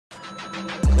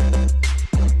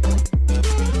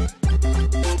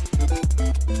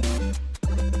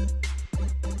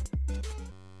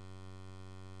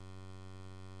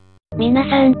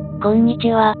さん、こんにち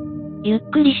は。ゆっ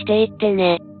くりしていって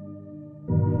ね。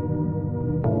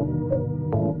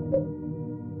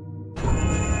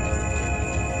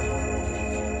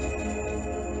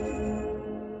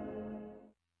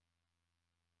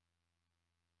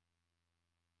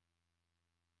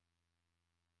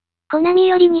コナミ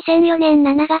より2004年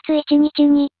7月1日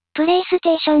に、プレイス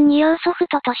テーション2用ソフ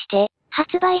トとして、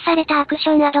発売されたアクシ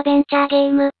ョンアドベンチャーゲ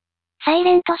ーム、サイ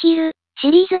レントヒル、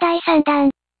シリーズ第3弾。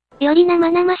より生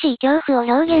々しい恐怖を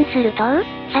表現すると、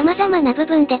様々な部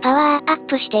分でパワーアッ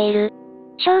プしている。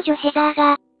少女ヘザー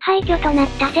が、廃墟となっ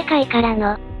た世界から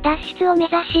の、脱出を目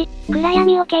指し、暗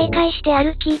闇を警戒して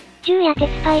歩き、銃や鉄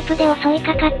パイプで襲い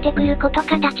かかってくること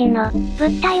かたちの、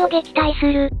物体を撃退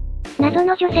する。謎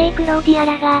の女性クローディア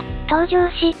ラが、登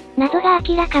場し、謎が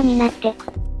明らかになって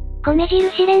く。米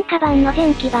印廉価版の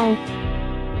前期版。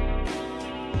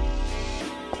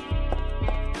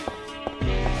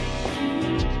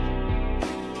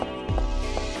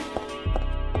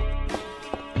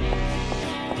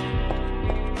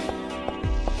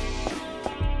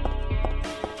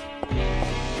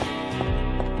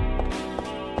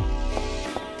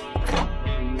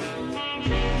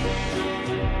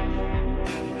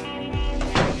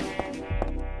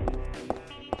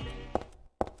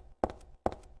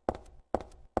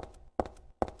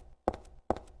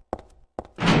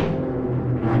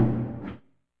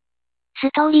ス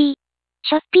トーリー。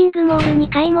ショッピングモールに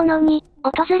買い物に、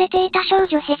訪れていた少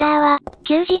女ヘザーは、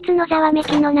休日のざわめ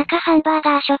きの中ハンバー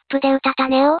ガーショップでうたた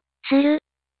寝を、する。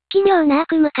奇妙な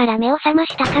悪夢から目を覚ま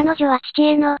した彼女は父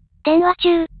への、電話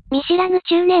中、見知らぬ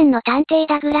中年の探偵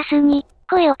ダグラスに、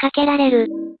声をかけられる。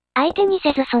相手に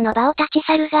せずその場を立ち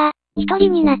去るが、一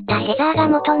人になったヘザーが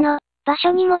元の、場所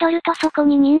に戻るとそこ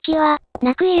に人気は、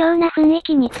泣くような雰囲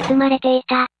気に包まれてい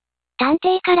た。探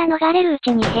偵から逃れるう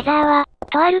ちにヘザーは、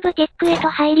とあるブティックへと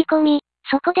入り込み、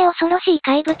そこで恐ろしい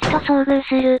怪物と遭遇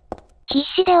する。必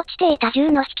死で落ちていた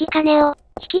銃の引き金を、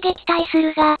引き撃退す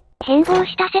るが、変貌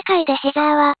した世界でヘザ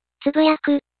ーは、つぶや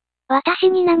く。私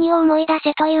に何を思い出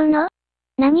せというの？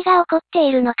何が起こって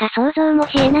いるのか想像も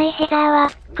しえないヘザーは、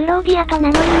クローディアと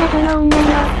名乗る謎の女の、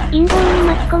陰謀に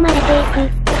巻き込まれてい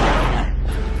く。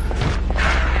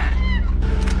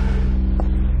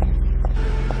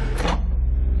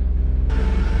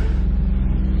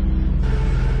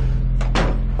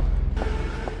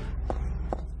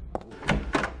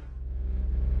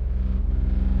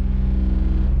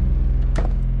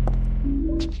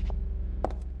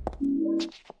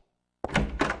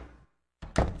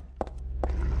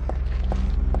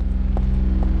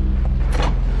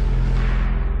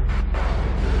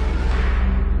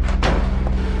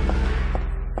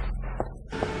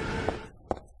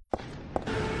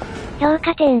評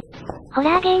価点。ホ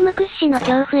ラーゲーム屈指の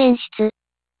恐怖演出。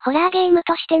ホラーゲーム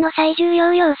としての最重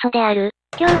要要素である、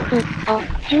恐怖を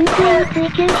純粋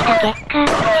に追求した結果、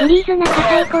シリーズ中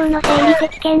最高の生理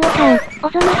的嫌悪感、お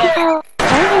ぞましさを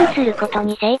表現すること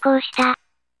に成功した。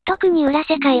特に裏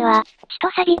世界は、血と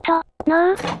錆と、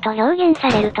脳と表現さ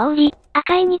れる通り、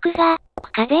赤い肉が、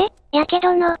壁、やけ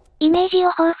どの、イメージを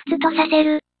彷彿とさせ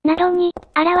る、などに、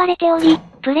現れており、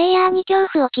プレイヤーに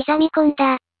恐怖を刻み込ん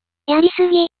だ。やりす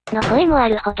ぎ、の声もあ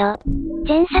るほど。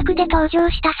前作で登場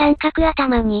した三角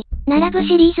頭に、並ぶ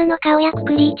シリーズの顔役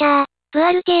クリーチャー、ブ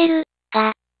アルテール、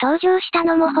が、登場した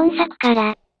のも本作か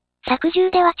ら。作中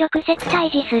では直接対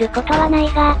峙することはない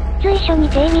が、随所に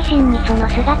低ミシンにその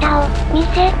姿を見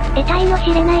せ、得体の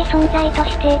知れない存在と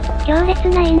して、強烈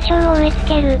な印象を植え付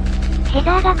ける。ヘ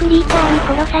ザーがクリーチャー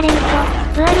に殺されると、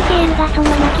ブアルテールがその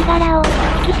亡骸を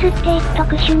引き吸っていく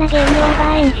特殊なゲームオー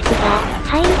バー演出が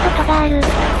入ることがある。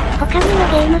他にも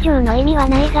ゲーム上の意味は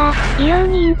ないが、異様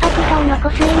にインパクトを残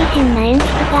す意味深な演出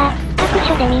が各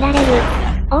所で見られる。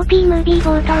OP ムービー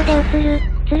冒頭で映る、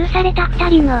吊るされた二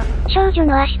人の少女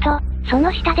の足と、そ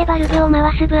の下でバルブを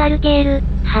回すブアルテール、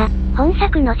本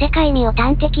作の世界味を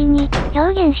端的に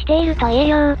表現していると言え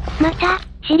よう。また、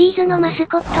シリーズのマス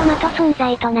コット的存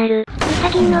在となる、ウサ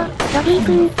ギのロビー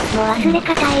くんも忘れ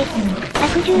がたい。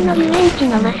作中の遊園地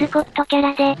のマスコットキャ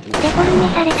ラで、デフォルメ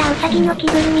されたウサギの着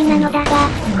ぐるみなのだが、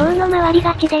甲の周り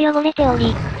が血で汚れてお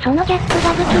り、そのギャップ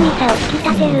が不気味さを引き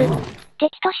立てる。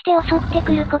敵として襲って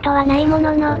くることはないも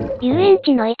のの、遊園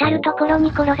地の至るところに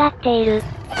転がっている。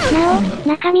なお、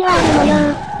中身はある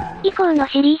模様。以降の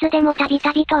シリーズでもたび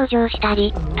たび登場した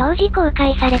り、当時公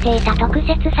開されていた特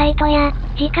設サイトや、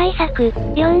次回作、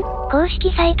4、公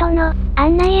式サイトの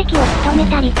案内駅を務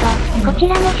めたりと、こち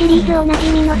らもシリーズおな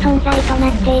じみの存在とな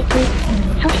っていく。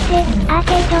そして、アー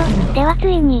ケードではつ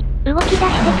いに、動き出し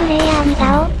てプレイヤーに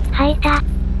画を吐いた。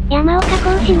山岡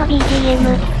講師の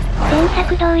BGM。前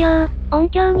作同様、音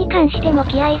響に関しても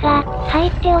気合が入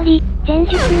っており、前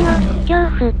述の恐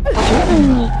怖を十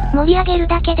分に盛り上げる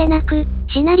だけでなく、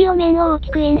シナリオ面を大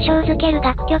きく印象づける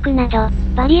楽曲など、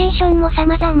バリエーションも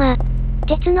様々。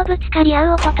鉄のぶつかり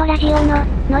合う音とラジオの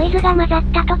ノイズが混ざっ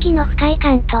た時の不快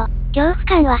感と恐怖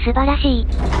感は素晴らしい。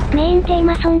メインテー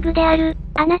マソングである、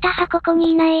あなたはここ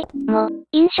にいない、も、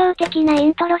印象的なイ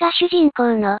ントロが主人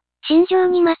公の心情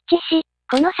にマッチし、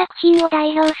この作品を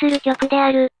代表する曲で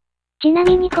ある。ちな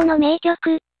みにこの名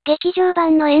曲、劇場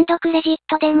版のエンドクレジッ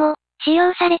トでも使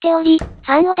用されており、フ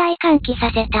ァンを大歓喜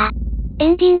させた。エ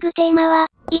ンディングテーマは、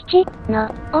1の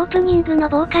オープニングの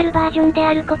ボーカルバージョンで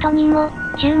あることにも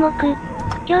注目。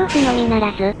恐怖のみな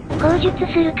らず、口述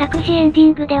する隠しエンディ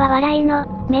ングでは笑いの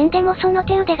面でもその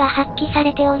手腕が発揮さ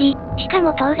れており、しか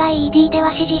も当該 ED で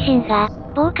は氏自身が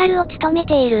ボーカルを務め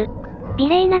ている。美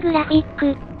麗なグラフィッ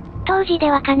ク。当時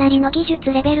ではかなりの技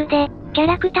術レベルで、キャ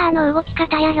ラクターの動き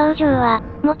方や表情は、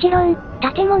もちろん、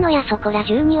建物やそこら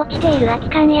中に落ちている空き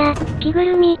缶や、着ぐ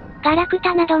るみ、ガラク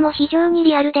タなども非常に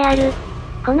リアルである。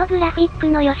このグラフィック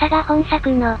の良さが本作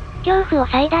の恐怖を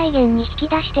最大限に引き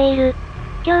出している。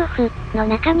恐怖の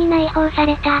中に内包さ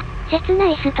れた切な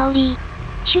いストーリー。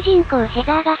主人公ヘ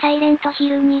ザーがサイレントヒ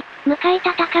ルに向かい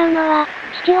戦うのは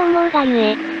父を思うがゆ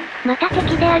え。また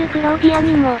敵であるクローディア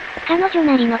にも彼女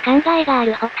なりの考えがあ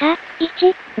るほか、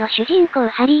1の主人公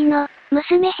ハリーの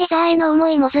娘ヘザーへの思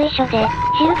いも随所で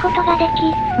知ることがで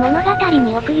き、物語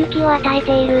に奥行きを与え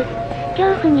ている。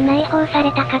恐怖に内包さ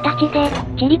れた形で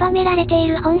散りばめられてい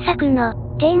る本作の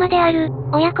テーマである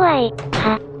親子愛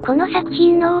は、この作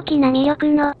品の大きな魅力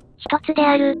の一つで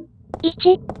ある。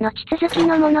1の地続き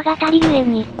の物語ゆえ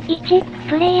に、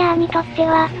プレイヤーにとって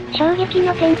は衝撃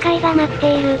の展開が待っ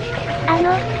ている。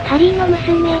ハリーの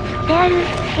娘である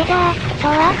ヘザーと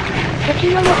は、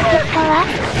敵の目的とは、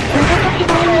謎と次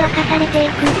第に明かされてい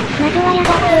く。謎はや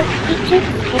がて、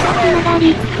ヘザつなが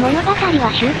り、物語は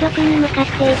終局に向かっ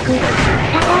ていく。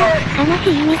ただ、悲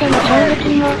しい意味での衝撃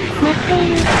も待って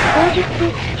いる。口述、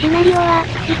シナリオは、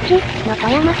1の富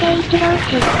山慶一郎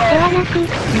氏ではなく、2、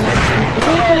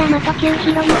続いて大和久弘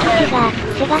之氏が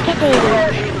手掛けている。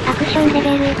アクションレ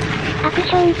ベル。アク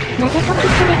ション、謎解き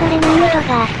それぞれ難易度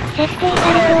が設定さ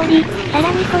れており、さ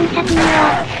らに本作に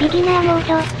は、ビギナーモー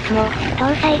ドも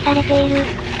搭載されている。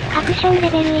アクションレ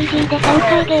ベル EG で3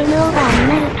回ゲームオーバーに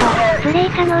なると、プレイ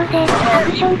可能で、ア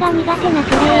クションが苦手な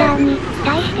プレイヤーに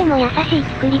対しても優しい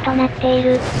作りとなってい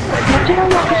る。もちろ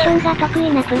んアクションが得意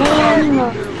なプレイヤーに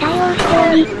も対応して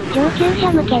おり、上級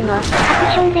者向けのアク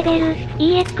ションレベル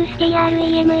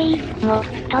EXTREME も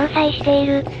搭載してい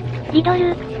る。リド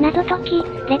ル、謎解き、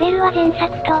レベルは前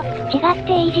作と違っ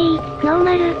てイージー、ノー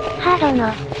マル、ハードの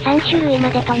3種類ま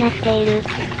でとなっている。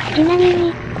ちなみ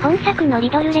に、本作のリ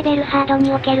ドルレベルハード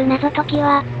における謎解き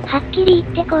は、はっきり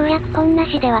言って攻略本な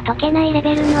しでは解けないレ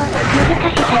ベルの難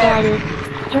しさである。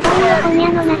序盤の本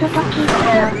屋の謎解きの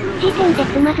時点で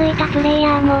つまずいたプレイ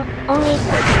ヤーも多い。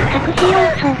隠し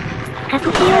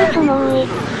要素も多い。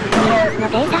2の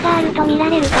データがあると見ら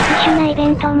れる特殊なイベ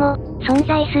ントも存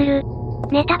在する。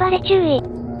ネタバレ注意。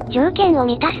条件を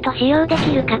満たすと使用で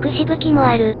きる隠し武器も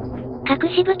ある。隠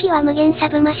し武器は無限サ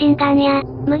ブマシンガンや、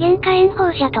無限火炎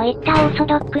放射といったオーソ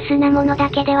ドックスなものだ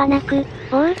けではなく、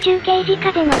防宇宙刑事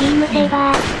風のビームセー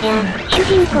バーや、主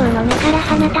人公の目から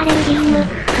放たれるビーム、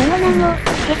その名も、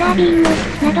ヘザービーム、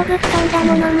などぶっ飛んだ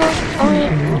ものも多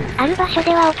い。ある場所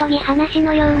ではおとぎ話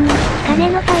のように、金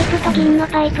のパイプと銀の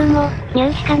パイプも入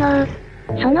手可能。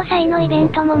その際のイベン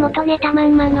トも元ネタま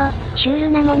んまのシュー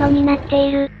ルなものになって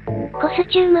いる。コス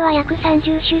チュームは約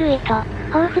30種類と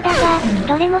豊富だが、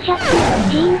どれもシャツ、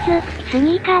ジーンズ、ス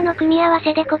ニーカーの組み合わ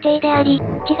せで固定であり、違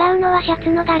うのはシャツ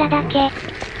の柄だけ。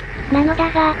なの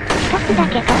だが、一つだ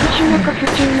け特殊なコ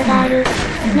スチュームがある。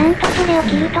なんとそれを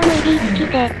着るとムービー付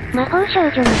きで魔法少女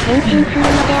に変身する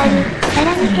のである。さ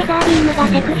らにヘザービームが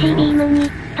セクシービームに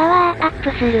パワーアッ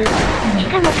プする。し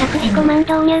かも隠しコマン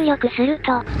ドを入力する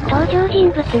と、登場人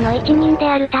物の一人で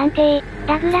ある探偵、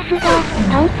ダグラスが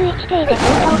パンツ一定でコ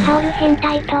ートを羽織る変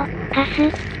態と化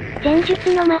す。前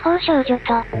述の魔法少女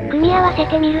と組み合わせ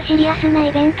てみるシリアスな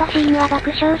イベントシーンは爆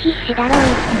笑必至だろう。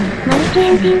マルチ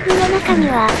エンディングの中に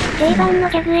は定番の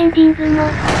ギャグエンディングも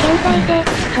健在で、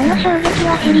その衝撃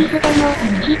はシリーズでも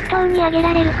筆頭に挙げ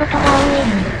られることが多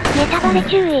い。ネタバレ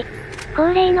注意。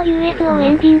恒例の UFO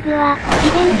エンディングは、リ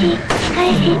ベンジ、仕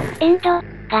返し、エンド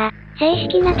が正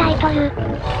式なタイトル。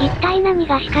一体何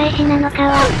が仕返しなのか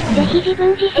は、ぜひ自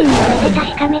分自身の目で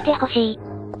確かめてほしい。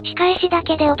仕返しだ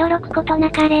けで驚くことな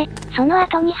かれ、その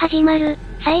後に始まる、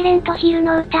サイレントヒル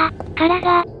の歌から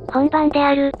が、本番で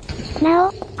ある。な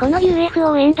お、この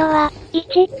UFO エンドは、1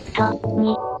と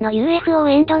2の UFO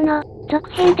エンドの続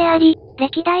編であり、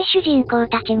歴代主人公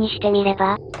たちにしてみれ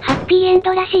ば、ハッピーエン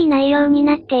ドらしい内容に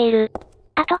なっている。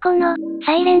あとこの、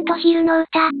サイレントヒルの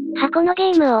歌、箱のゲ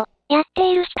ームを、やっ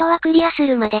ている人はクリアす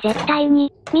るまで絶対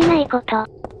に、見ないこと。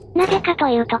なぜかと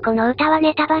いうとこの歌は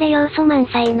ネタバレ要素満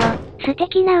載の、素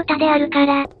敵な歌であるか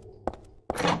ら。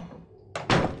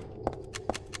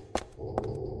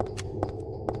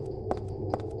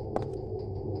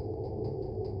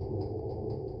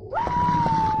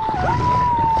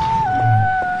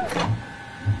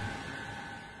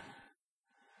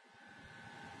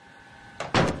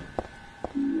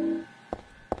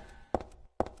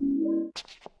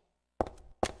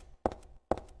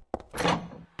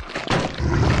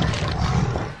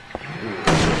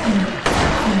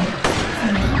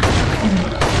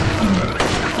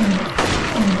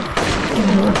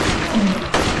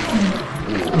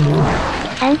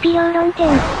賛否両論点。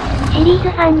シリーズ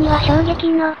ファンには衝撃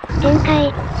の展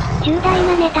開。重大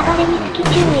なネタバレにつき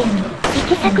注意。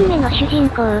1作目の主人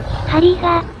公、ハリー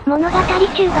が物語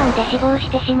中盤で死亡し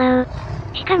てしまう。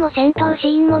しかも戦闘シ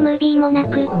ーンもムービーもな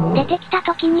く、出てきた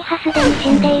時にはすでに死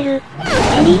んでいる。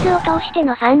シリーズを通して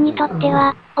のファンにとって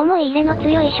は、思い入れの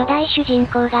強い初代主人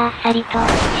公があっさりと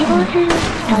死亡する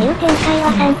という展開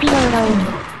は賛否両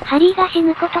論。ハリーが死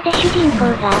ぬことで主人公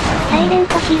がサイレン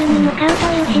トヒルに向かうと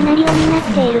いうシナリオになっ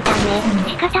ているた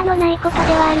め、仕方のないことで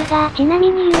はあるが、ちなみ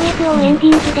に UFO エンディ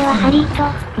ングではハリー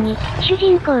と、主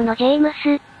人公のジェーム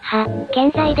ス、健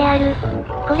在である。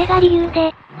これが理由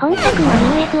で、本作の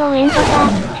UFO エンドが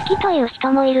好きという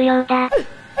人もいるようだ。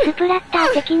スプラッタ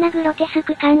ー的なグロテス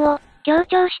ク感を強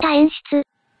調した演出。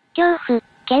恐怖、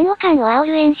嫌悪感を煽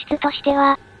る演出として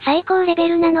は、最高レベ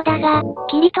ルなのだが、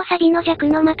霧とサビの弱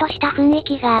の間とした雰囲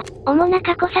気が、主な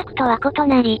過去作とは異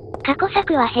なり、過去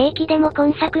作は平気でも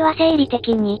今作は生理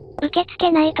的に、受け付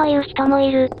けないという人も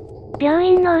いる。病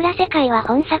院の裏世界は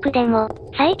本作でも、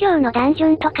最強のダンジ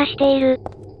ョンと化している。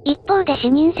一方で視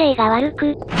認性が悪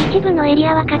く、一部のエリ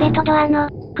アは壁とドアの、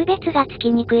区別がつ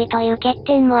きにくいという欠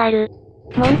点もある。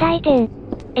問題点。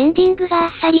エンディングがあ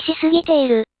っさりしすぎてい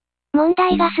る。問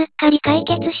題がすっかり解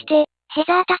決して、ヘ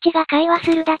ザーたちが会話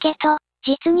するだけと、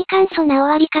実に簡素な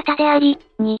終わり方であり、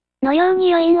のよう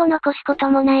に余韻を残すこと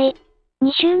もない。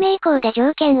2周目以降で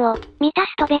条件を満た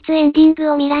すと別エンディング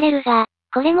を見られるが、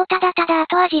これもただただ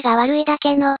後味が悪いだ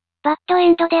けの、バッドエ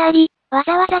ンドであり、わ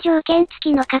ざわざ条件付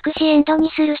きの隠しエンドに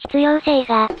する必要性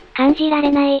が感じら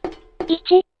れない。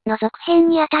1の続編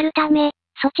に当たるため、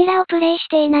そちらをプレイし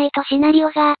ていないとシナリオ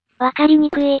がわかり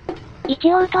にくい。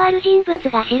一応とある人物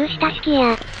が記した式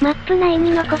や、マップ内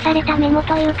に残されたメモ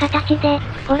という形で、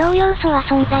フォロー要素は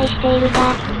存在している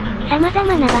が、様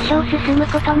々な場所を進む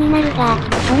ことになるが、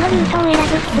そのルートを選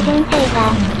ぶ必然性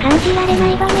が感じられな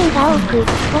い場面が多く、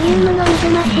ボリュームの水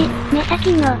増し、目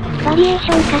先のバリエーシ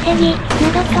ョン稼ぎ、な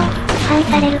どと批判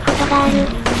されることがあ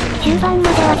る。中盤ま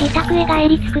では自宅へ帰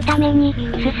り着くために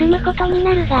進むことに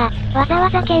なるが、わざわ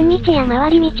ざ剣道や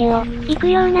回り道を行く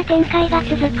ような展開が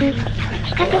続く。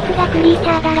地下鉄がクリーチ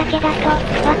ャーだらけだと、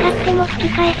分かっても引き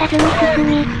返さずに進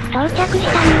み、到着し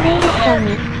た幽霊列車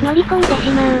に乗り込んでし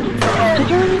まう。地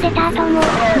上に出た後も、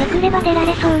めくれば出ら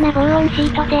れそうな防音シ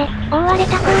ートで、覆われ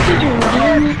た工事中の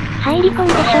ビルに入り込ん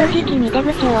で正直に出口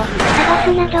を探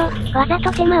すなど、わざ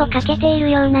と手間をかけてい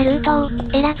るようなルートを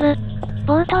選ぶ。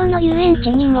冒頭の遊園地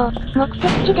にも、目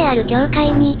的地である教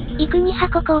会に行くには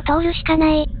ここを通るしかな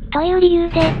い、という理由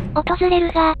で訪れ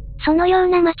るが、そのよう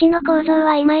な街の構造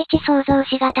はいまいち想像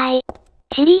しがたい。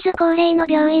シリーズ恒例の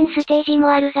病院ステージも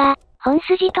あるが、本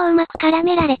筋とうまく絡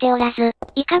められておらず、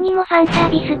いかにもファンサー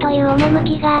ビスという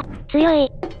趣が強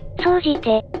い。総じ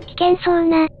て、危険そう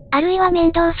な、あるいは面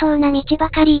倒そうな道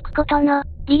ばかり行くことの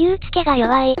理由付けが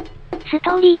弱い。ス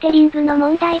トーリーテリングの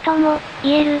問題とも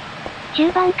言える。中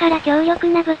盤から強力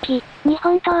な武器、日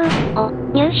本刀を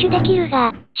入手できる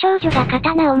が、少女が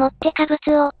刀を持って化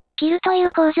物を切るとい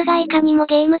う構図がいかにも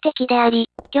ゲーム的であり、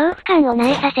恐怖感を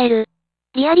萎えさせる。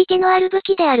リアリティのある武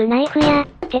器であるナイフや、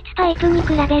鉄パイプに比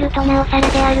べるとなおさら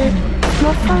である。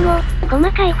もっとも、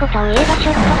細かいことを言えばシ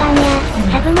ョットガンや、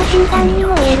サブマシンガンに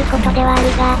も言えることではある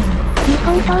が、日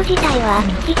本刀自体は、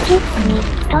1に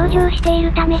登場してい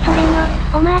るためそれ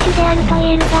のオマージュであると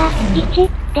言えるが、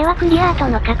1ではクリアート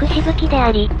の隠し武器で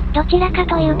あり、どちらか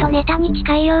というとネタに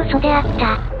近い要素であっ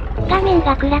た。画面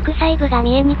が暗く細部が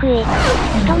見えにくい。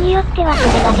人によっては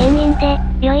それが原因で、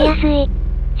酔いやすい。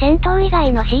戦闘以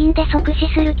外のシーンで即死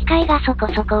する機会がそこ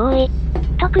そこ多い。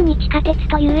特に地下鉄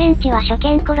と遊園地は初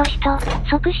見殺しと、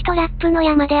即死トラップの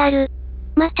山である。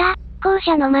また、後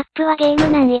者のマップはゲーム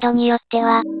難易度によって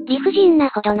は、理不尽な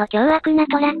ほどの凶悪な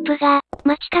トラップが、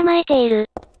待ち構えている。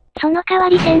その代わ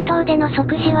り戦闘での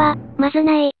即死は、まず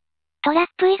ない。トラッ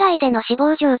プ以外での死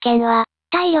亡条件は、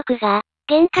体力が、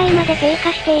限界まで低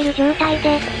下している状態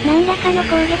で、何らかの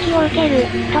攻撃を受ける、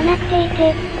となってい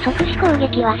て、即死攻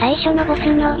撃は最初のボス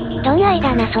の、ドン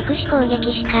間な即死攻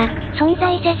撃しか、存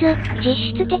在せず、実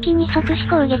質的に即死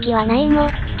攻撃はないも、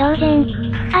同然。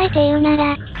あえて言うな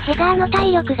ら、ヘザーの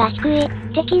体力が低い、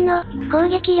敵の、攻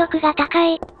撃力が高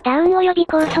い、ダウン及び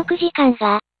拘束時間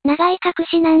が、長い隠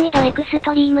し難易度エクス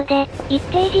トリームで、一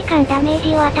定時間ダメー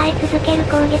ジを与え続ける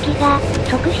攻撃が、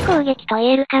即死攻撃と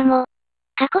言えるかも。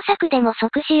過去作でも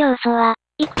即死要素は、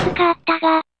いくつかあった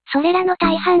が、それらの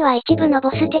大半は一部の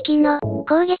ボス敵の、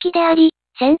攻撃であり、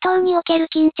戦闘における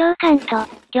緊張感と、恐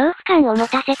怖感を持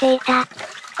たせていた。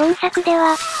今作で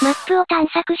は、マップを探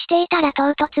索していたら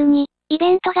唐突に、イ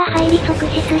ベントが入り即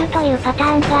死するというパタ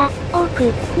ーンが、多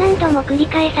く、何度も繰り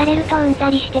返されるとうんざ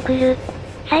りしてくる。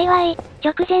幸い、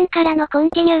直前からのコン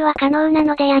ティニューは可能な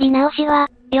のでやり直しは、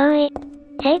容易。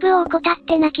セーブを怠っ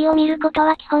て泣きを見ること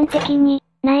は基本的に、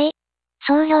ない。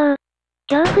総評。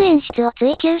恐怖演出を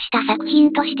追求した作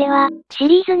品としては、シ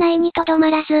リーズ内にとどま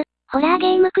らず、ホラーゲ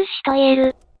ーム屈指と言え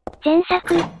る。前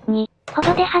作に、ほ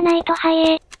どではないとはい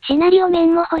え、シナリオ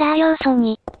面もホラー要素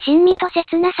に、親身と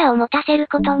切なさを持たせる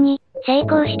ことに、成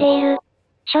功している。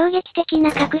衝撃的な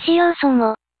隠し要素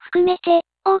も、含めて、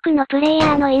多くのプレイ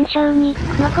ヤーの印象に、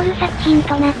残る作品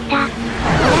となった。ホラ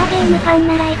ーゲームファン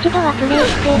なら一度はプレイ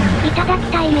して、いただ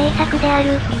きたい名作であ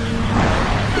る。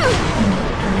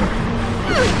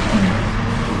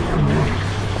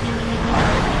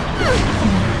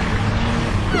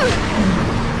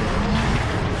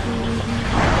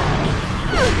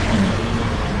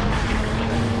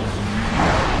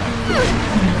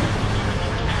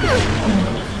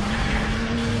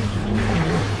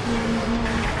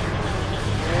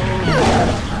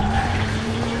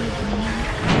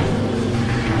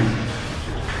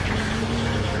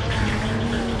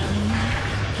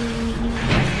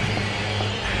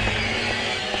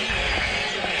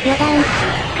余談。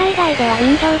海外では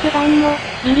Windows 版も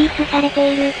リリースされ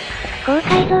ている。高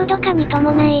解像度化に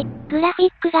伴い、グラフィ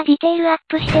ックがディテールアッ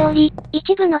プしており、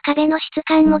一部の壁の質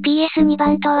感も PS2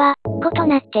 版とは異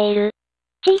なっている。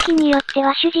地域によって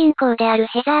は主人公である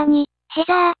ヘザーに、ヘ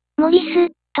ザー、モリ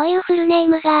ス、というフルネー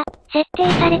ムが設定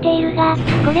されているが、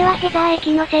これはヘザー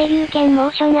駅の声優兼モ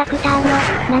ーションアクタ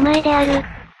ーの名前である。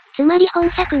つまり本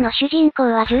作の主人公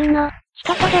は銃の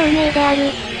人と同名であ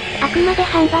る。あくまで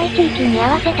販売地域に合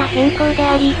わせた変更で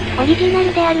あり、オリジナ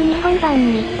ルである日本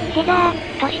版に、ヘザ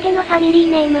ー、としてのファミリ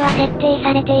ーネームは設定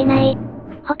されていない。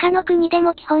他の国で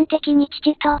も基本的に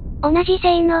父と、同じ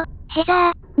姓の、ヘザ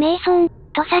ー、メイソン、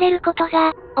とされること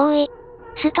が、多い。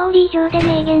ストーリー上で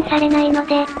明言されないの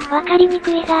で、わかりにく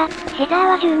いが、ヘザー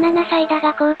は17歳だ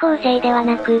が高校生では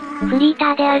なく、フリー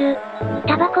ターである。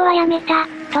タバコはやめた、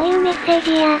というメッセー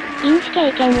ジや、飲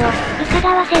酒経験を、伺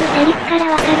わせるセリフか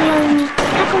らわかるように、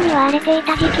過去には荒れてい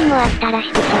た時期もあったらし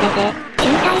くそれで、中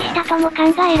退したとも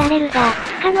考えられるが、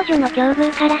彼女の境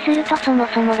遇からするとそも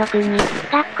そもろくに、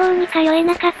学校に通え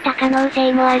なかった可能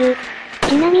性もある。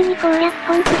ちなみに攻略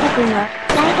本付属の、ガ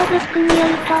イドブックによ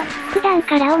ると、普段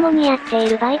から主にやってい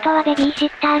るバイトはベビーシ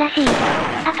ッターらしい。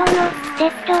後の、デ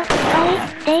ッド、バ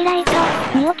イ、デイライト、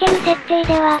における設定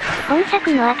では、本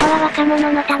作の後は若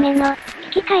者のための、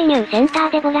危機介入センタ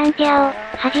ーでボランティアを、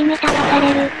始めたとさ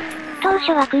れる。当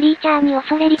初はクリーチャーに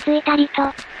恐れりついたりと、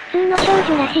普通の少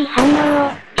女らしい反応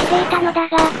を、していたのだ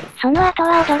が、その後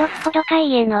は驚くほど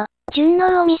怪への、順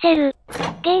応を見せる。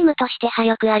ゲームとしては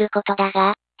よくあることだ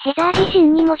が、ヘザー自身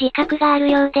にも自覚がある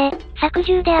ようで、作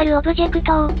銃であるオブジェク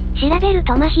トを、調べる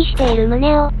と麻痺している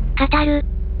旨を、語る。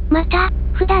また、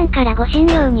普段から護身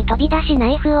用に飛び出しナ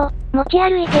イフを、持ち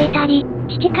歩いていたり、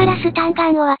父からスタン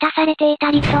ガンを渡されていた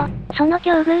りと、その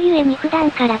境遇ゆえに普段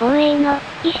から防衛の、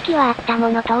意識はあったも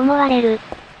のと思われる。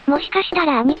もしかした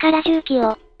ら兄から銃器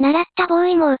を、習ったボー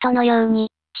イ妹のように、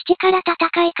父から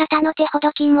戦い方の手ほ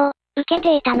どきも、受け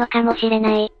ていたのかもしれ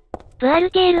ない。ブア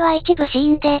ルテールは一部シ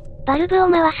ーンで、バルブを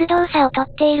回す動作をと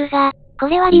っているが、こ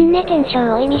れは輪廻転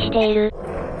生を意味している。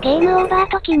ゲームオーバ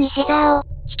ー時にヘザーを、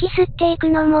引き吸っていく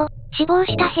のも、死亡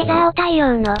したヘザーを太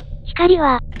陽の、光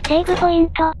は、セーブポイン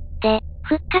ト、で、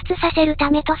復活させるた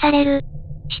めとされる。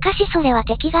しかしそれは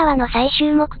敵側の最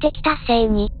終目的達成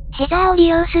に、ヘザーを利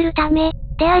用するため、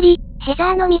であり、ヘ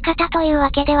ザーの味方という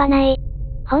わけではない。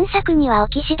本作にはオ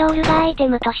キシドールがアイテ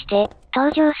ムとして、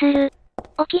登場する。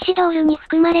オキシドールに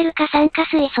含まれる過酸化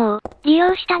水素を利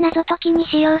用した謎解きに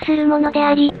使用するもので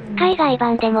あり、海外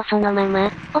版でもそのまま、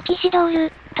オキシドー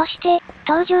ルとして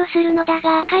登場するのだ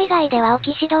が、海外ではオ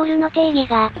キシドールの定義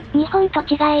が、日本と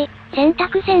違い、洗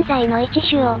濯洗剤の一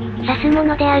種を指すも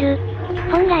のである。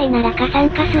本来なら過酸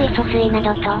化水素水な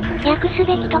どと、訳す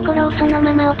べきところをその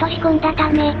まま落とし込んだた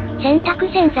め、洗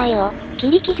濯洗剤を、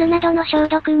切り傷などの消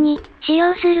毒に、使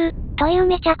用する、という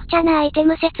めちゃくちゃなアイテ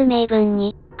ム説明文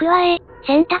に、加え、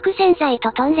洗濯洗剤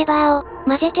とトンレバーを、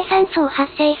混ぜて酸素を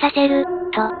発生させる、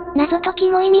と、謎解き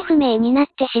も意味不明になっ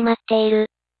てしまっている。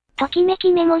ときめ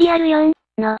きメモリアル4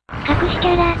の隠しキ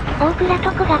ャラ、大倉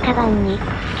トコがカバンに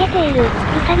つけている、う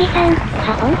さぎさん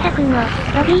が本作の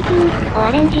ロビー君を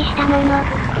アレンジしたもの。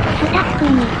スタッフ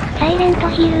に、サイレント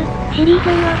ヒルシリーズ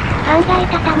のファンがい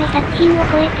たため作品を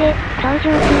超えて登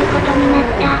場することになっ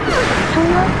た。そ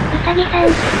の、うさぎさん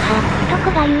が、ト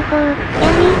コが UFO、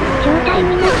闇、状態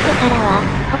になってからは、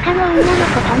他の女の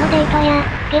子とのデートや、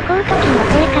下校時の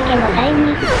声かけの際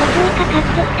に、襲いかか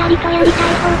って二人とやりた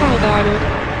い放題であ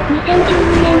る。2012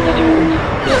年下旬に、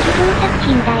劇場作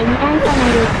品第2弾とな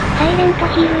る、サイレント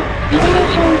ヒル、リベレ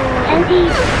ーション 3D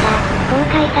が公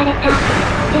開された。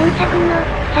前作の、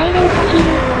サイレントヒル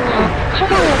が、初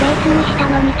代をベースにした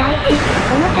のに対し、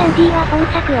この 3D は本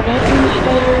作をベースにして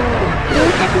いる。前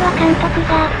作は監督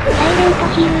が、サイレント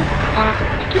ヒルが、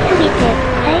好きすぎて、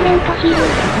サイレントヒルの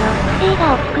映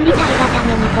画を作りたいがた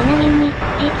めにコナミに、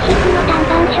直筆の嘆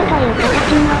願書という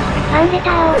形の、ファンレ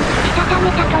ターを、したため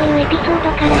たというエピソー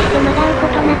ドからしてまがうこ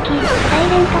となき、サ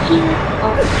イレントヒル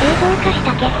を映像化し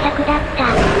た傑作だった。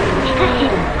しかし、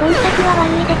今作は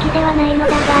悪い出来ではないの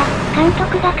だが、監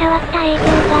督が変わった影響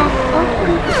が、大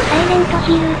きく、サイレント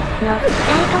ヒルの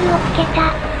タイトルをつけ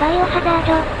た、バイオハザ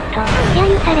ードと揶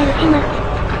揄される始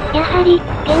末。やはり、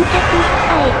原作、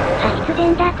愛が必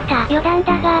然だった余談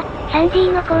だが、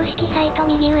3D の公式サイト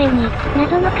右上に、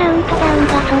謎のカウントダウン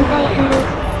が存在す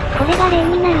る。これが例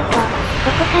になると、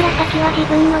ここから先は自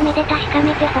分の目で確か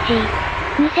めてほしい。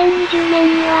2020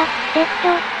年には、デッド、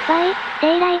バイ、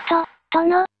デイライト、と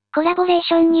の、コラボレー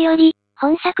ションにより、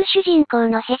本作主人公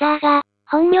のヘザーが、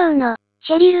本名の、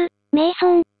シェリル、メイ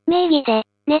ソン、名義で、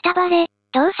ネタバレ、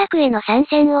同作への参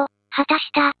戦を、果た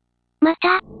した。ま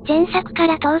た、前作か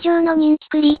ら登場の人気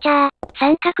クリーチャー、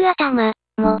三角頭、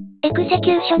も、エクセ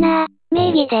キューショナー、名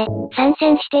義で、参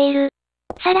戦している。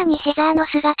さらにヘザーの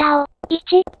姿を、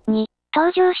1、に、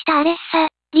登場したアレッサ、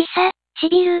リサ、シ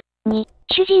ビル、に、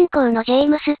主人公のジェー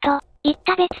ムスと、いっ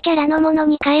た別キャラのもの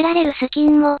に変えられるスキ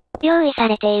ンも、用意さ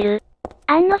れている。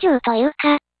案の定という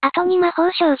か、後に魔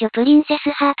法少女プリンセス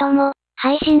ハートも、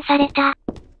配信された。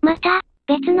また、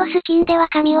別のスキンでは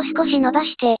髪を少し伸ば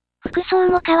して、服装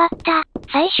も変わった、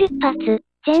再出発、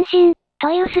前進、と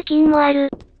いうスキンもある。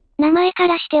名前か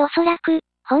らしておそらく、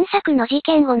本作の事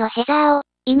件後のヘザーを、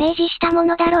イメージしたも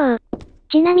のだろう。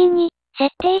ちなみに、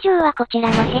設定上はこちら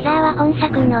のヘザーは本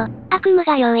作の、悪夢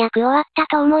がようやく終わった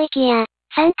と思いきや、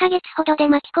3ヶ月ほどで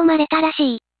巻き込まれたら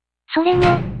しい。それも、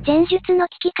前述の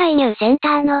危機介入センタ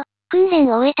ーの、訓練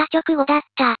を終えた直後だっ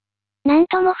た。なん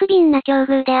とも不憫な境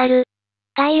遇である。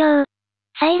概要。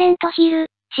サイレントヒル、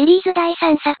シリーズ第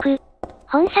3作。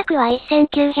本作は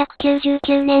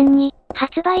1999年に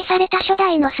発売された初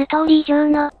代のストーリー上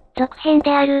の続編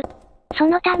である。そ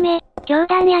のため、教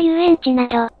団や遊園地な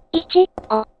ど、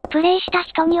1をプレイした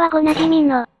人にはご馴染み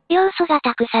の要素が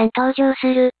たくさん登場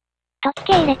する。時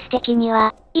系列的に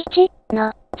は、1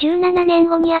の17年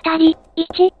後にあたり、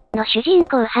1の主人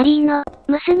公ハリーの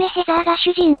娘ヘザーが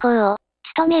主人公を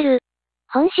務める。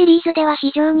本シリーズでは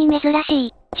非常に珍し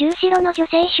い、十白の女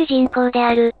性主人公で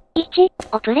ある、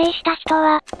1をプレイした人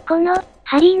は、この、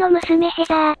ハリーの娘ヘ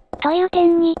ザー、という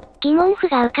点に、疑問符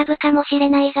が浮かぶかもしれ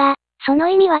ないが、その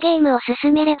意味はゲームを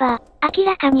進めれば、明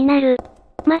らかになる。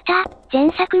また、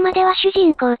前作までは主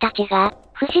人公たちが、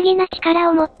不思議な力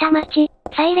を持った街、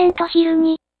サイレントヒル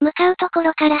に、向かうとこ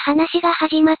ろから話が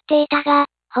始まっていたが、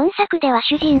本作では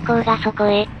主人公がそこ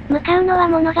へ、向かうのは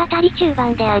物語中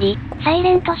盤であり、サイ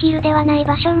レントヒルではない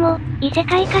場所も、異世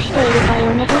界化している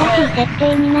という珍しい設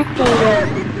定になっている。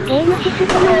ゲームシス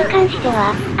テムに関して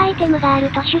は、アイテムがある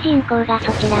と主人公が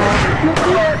そちらを、向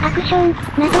く、アクション、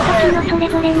謎解きのそれ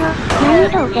ぞれの、難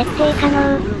易度を設定可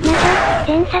能、な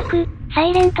ど、前作、サ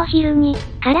イレントヒルに、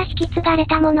から引き継がれ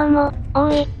たものも、多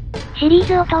い。シリー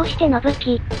ズを通しての武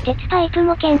器、鉄パイプ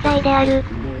も健在である。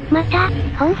また、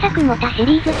本作も他シ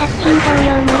リーズ作品同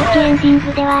様マルチエンディン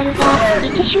グではあるが、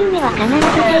1周目は必ず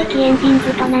正規エンディン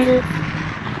グとなる。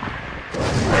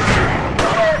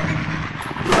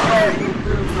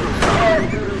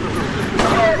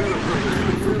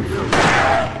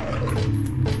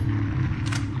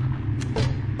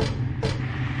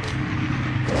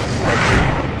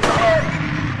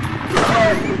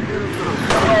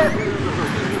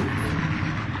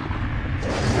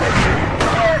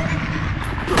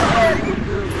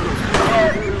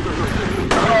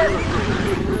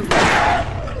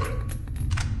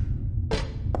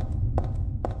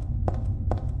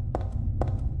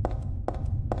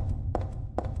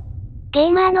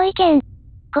意見。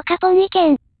コカポン意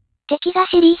見。敵が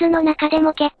シリーズの中で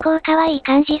も結構可愛い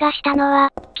感じがしたの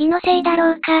は、気のせいだ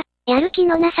ろうか。やる気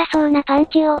のなさそうなパン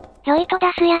チを、ひょいと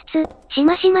出すやつ。し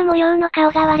ましま模様の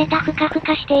顔が割れたふかふ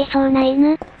かしていそうな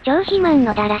犬。超肥満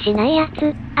のだらしないや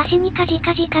つ。足にカジ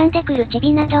カジ噛んでくるチ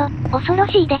ビなど、恐ろ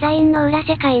しいデザインの裏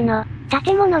世界の、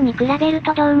建物に比べる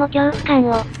とどうも恐怖感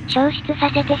を、消失さ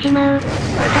せてしまう。特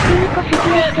にコス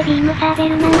プレしてビームサーベ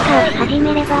ルなんかをし始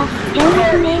めれば、ジャ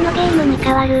ンル不明のゲームに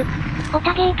変わる。オ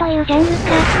タゲーというジャンル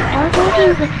か、登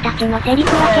場人物たちのセリフ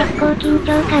は結構緊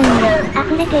張感に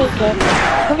溢れてい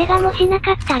て、これがもしな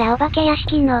かったらお化け屋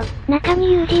敷の中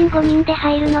に友人5人で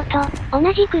入るのと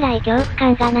同じくらい恐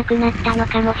怖感がなくなったの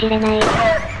かもしれない。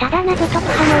ただ謎解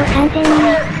く派も完全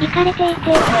にイカれてい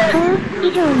て、そう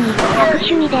以上に悪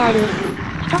趣味である。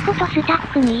一言スタッ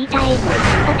フに言いたい。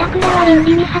オタクらは倫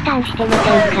理に破綻してま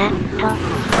せんか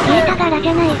と。消えた柄じ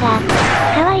ゃないが、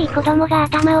可愛い子供が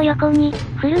頭を横に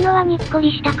振るのはにっこ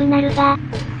りしたくなるが、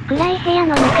暗い部屋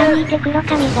の中にいて黒髪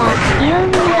が異様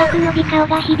に長く伸び顔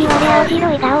がひび割れ青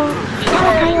白い顔をした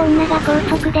若い女が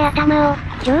高速で頭を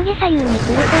上下左右に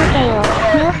振る光景を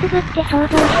目をつぶって想像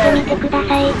してみてくだ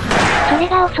さい。それ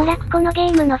がおそらくこのゲ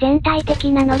ームの全体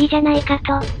的なノリじゃないか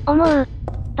と思う。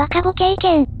バカボケ意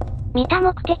見。見た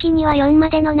目的には4ま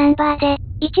でのナンバーで、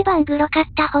一番グロかっ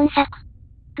た本作。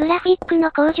グラフィック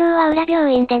の向上は裏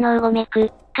病院でのうごめ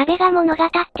く、壁が物語っ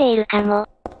ているかも。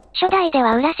初代で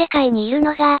は裏世界にいる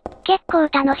のが、結構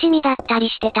楽しみだったり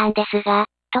してたんですが、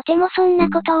とてもそんな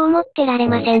ことを思ってられ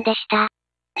ませんでした。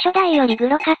初代よりグ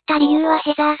ロかった理由は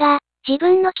ヘザーが、自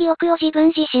分の記憶を自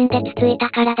分自身でつついた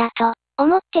からだと、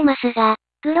思ってますが、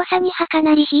グロさにはか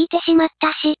なり引いてしまっ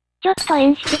たし、ちょっと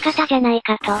演出方じゃない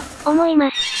かと、思い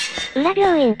ます。裏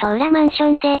病院と裏マンシ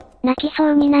ョンで、泣きそ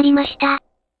うになりました。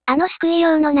救い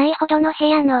ようのないほどの部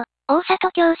屋の、大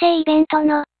里強制イベント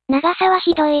の、長さは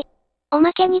ひどい。お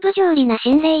まけに不条理な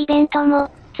心霊イベントも、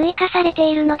追加され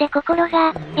ているので心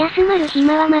が、休まる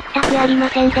暇は全くありま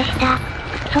せんでした。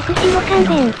即死も勘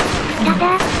弁。た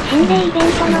だ、心霊イベ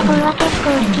ントの方は結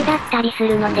構好きだったりす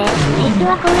るので、実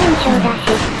は好印象だ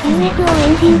し、UFO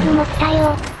エンディングも期待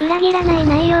を、裏切らない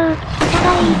内容、疑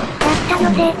い、だった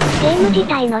ので、ゲーム自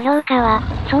体の評価は、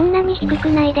そんなに低く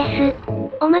ないです。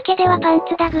おまけではパン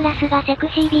ツダグラスがセク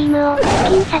シービームを、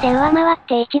僅差で上回っ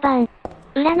て一番。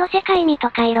裏の世界見と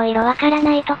か色々わから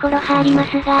ないところはありま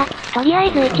すが、とりあえ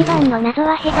ず一番の謎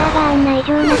はヘザーがあんな異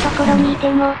常なところにいて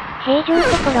も、平常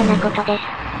心なことで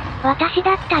す。私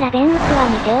だったらベンウクは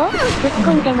見てを、突っ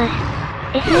込んでます。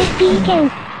SSP 意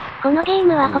見。このゲー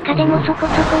ムは他でもそこ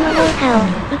そこの評価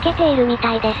を、受けているみ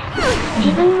たいです。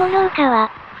自分も評価は、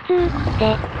普通、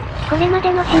で、これま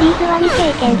でのシリーズは未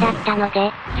経験だったの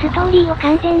で、ストーリーを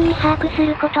完全に把握す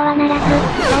ることはならず、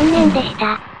残念でし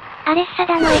た。アレッサ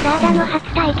だのエザーダの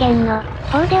初体験の、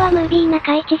方ではムービーな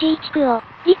開地 G 地区を、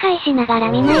理解しなが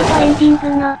ら見ないとエンディ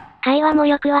ングの、会話も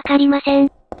よくわかりません。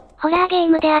ホラーゲー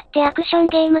ムであってアクション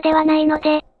ゲームではないの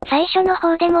で、最初の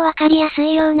方でもわかりやす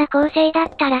いような構成だっ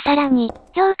たらさらに、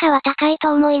評価は高い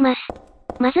と思います。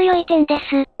まず良い点です。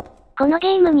このゲ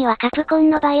ームにはカプコン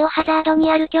のバイオハザード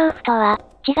にある恐怖とは、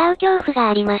違う恐怖が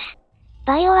あります。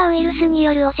バイオはウイルスに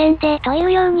よる汚染でとい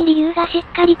うように理由がし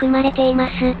っかり組まれていま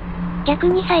す。逆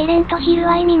にサイレントヒル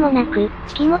は意味もなく、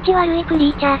気持ち悪いク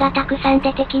リーチャーがたくさん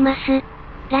出てきます。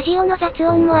ラジオの雑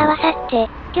音も合わさって、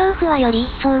恐怖はより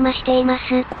一層増しています。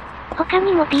他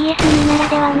にも PS2 なら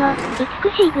ではの、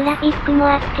美しいグラフィックも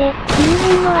あって、周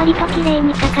辺も割と綺麗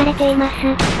に描かれています。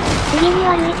次に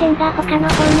悪い点が他の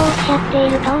方もおっしゃってい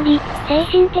る通り、精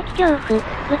神的恐怖、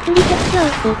物理的恐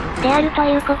怖、であると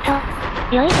いうこと。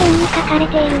良い点に書かれ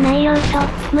ている内容と、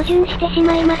矛盾してし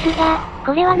まいますが、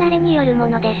これは慣れによるも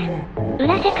のです。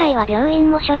裏世界は病院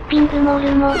もショッピングモー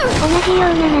ルも、同じよ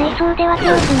うな内装では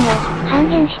恐怖も、半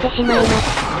減してしまいま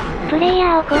す。プレイ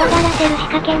ヤーを怖がらせる仕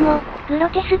掛けも、グロ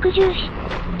テスク重視。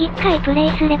一回プレ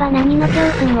イすれば何の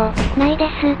恐怖も、ないで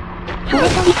す。それ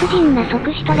と理不尽な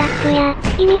即死トラップや、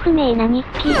意味不明な日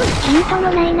記、ヒント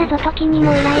のない謎解きに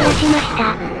もイライラしまし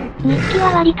た。日記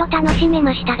は割と楽しめ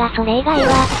ましたがそれ以外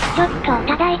は、ちょっと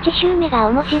ただ1周目が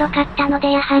面白かったの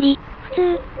でやはり、普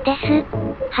通、です。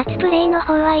初プレイの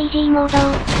方はイージーモード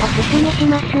を、おすすめし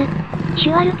ます。シ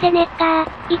ュワルツェネッガ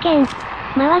ー、意見。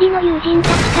周りの友人た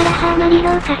ちからあまり評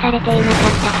価されていなかっ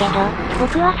たけど、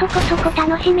僕はそこそこ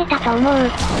楽しめたと思う。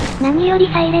何より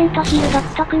サイレントヒル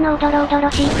独特のおどろおどろ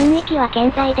しい雰囲気は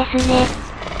健在ですね。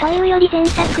というより前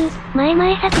作、前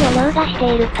々作を凌駕し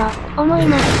ていると、思い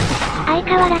ます。相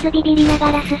変わらずビビりな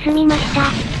がら進みました。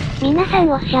皆さん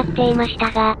おっしゃっていまし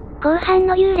たが、後半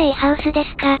の幽霊ハウスで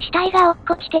すか死体が落っ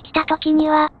こちてきた時に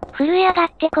は、震え上がっ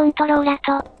てコントローラ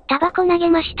ーと、タバコ投げ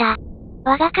ました。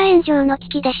我が家炎上の危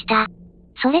機でした。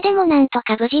それでもなんと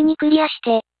か無事にクリアし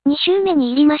て、2周目に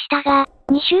入りましたが、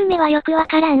2周目はよくわ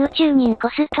からん宇宙人コ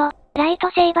スト、ライト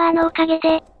セーバーのおかげ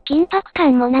で、緊迫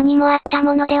感も何もあった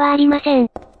ものではありません。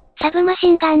サブマシ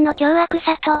ンガンの凶悪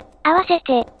さと、合わせ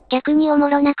て、逆におも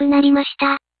ろなくなりまし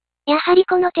た。やはり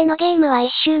この手のゲームは1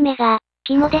周目が、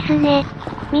肝ですね。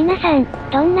皆さん、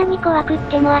どんなに怖くっ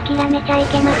ても諦めちゃい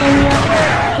けませんよ。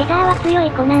ヘザーは強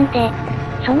い子なんで、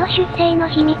その出生の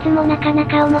秘密もなかな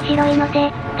か面白いの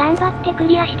で、頑張ってク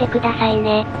リアしてください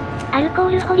ね。アルコ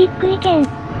ールホリック意見。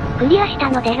クリアした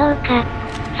ので評価。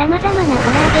様々なホラー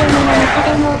ゲームの中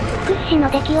でも、屈指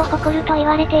の出来を誇ると言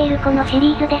われているこのシ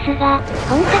リーズですが、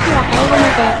本作は最後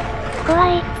まで、怖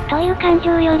い、という感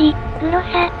情より、グロ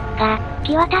さ、が、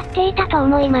際立っていたと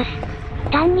思います。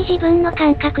単に自分の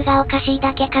感覚がおかしい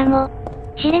だけかも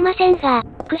しれませんが、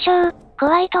苦笑、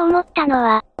怖いと思ったの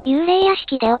は、幽霊屋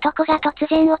敷で男が突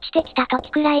然落ちてきた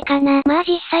時くらいかな。まあ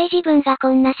実際自分がこ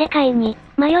んな世界に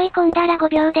迷い込んだら5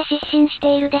秒で失神し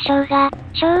ているでしょうが、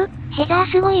ヘザ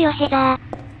ーすごいよヘザー。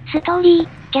ストーリー、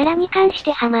キャラに関し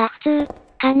てはまあ普通、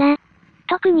かな。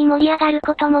特に盛り上がる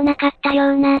こともなかったよ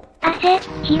うな、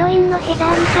ヒロインのヘザ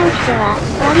ーに関しては、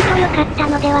割と良かった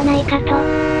のではないかと。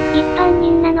一般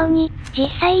人なのに、実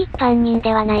際一般人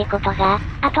ではないことが、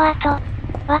後々、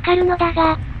わかるのだ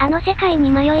が、あの世界に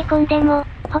迷い込んでも、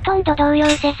ほとんど動揺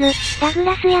せず、ダグ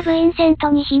ラスやヴィンセント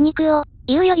に皮肉を、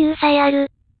言う余裕さえある。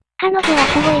彼女は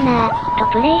すごいなぁ、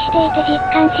とプレイしていて実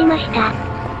感しまし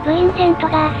た。ヴィンセント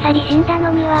があっさり死んだの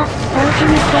には、どうし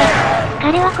抜け。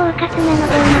彼は狡猾なの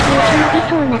でうまく生き延び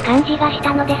そうな感じがし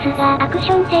たのですが、アクシ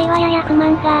ョン性はやや不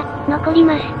満が、残り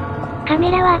ます。カ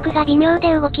メラワークが微妙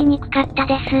で動きにくかった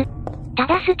です。た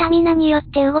だスタミナによっ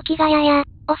て動きがやや、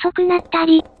遅くなった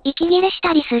り、息切れし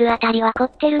たりするあたりは凝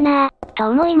ってるなぁ、と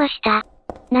思いました。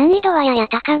難易度はやや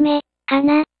高め、か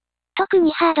な。特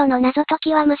にハードの謎解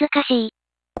きは難しい。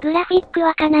グラフィック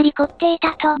はかなり凝ってい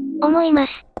たと、思いま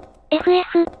す。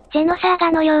FF、ゼノサー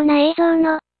ガのような映像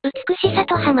の、美しさ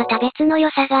とはまた別の良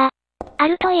さが、あ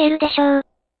ると言えるでしょう。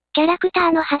キャラクタ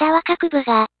ーの肌は各部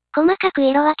が、細かく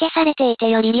色分けされていて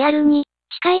よりリアルに、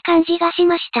近い感じがし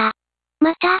ました。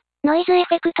また、ノイズエ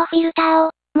フェクトフィルター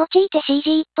を、用いて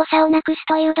CG っぽさをなくす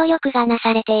という努力がな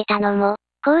されていたのも、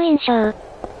好印象。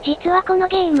実はこの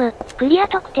ゲーム、クリア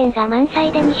得点が満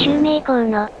載で2周目以降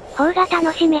の方が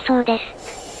楽しめそうで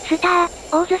す。スタ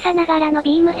ー、大塚ながらの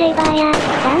ビームセーバーや、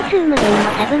乱数無限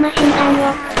のサブマシンガンを、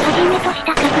はじめとし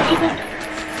た隠し武器。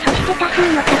そして多数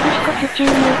の隠しコスチュー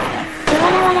ム。わ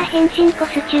らわら変身コ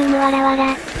スチュームわらわら。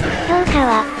評価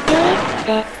は、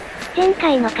良い、で。前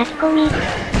回の書き込み。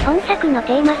本作の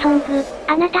テーマソング、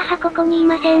あなたはここにい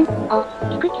ません、を、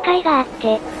聞く機会があっ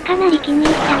て、かなり気に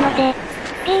入ったので、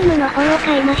ゲームの方を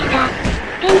買いました。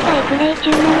現在プレイ中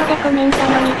なのでコメント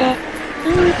のみで。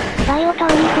バイオ等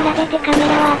に比べてカメ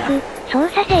ラワーク、操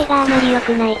作性があまり良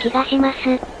くない気がします。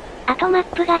あとマッ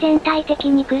プが全体的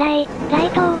に暗い、ライ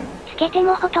トを、つけて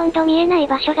もほとんど見えない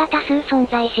場所が多数存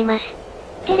在します。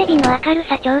テレビの明る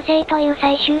さ調整という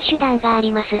最終手段があ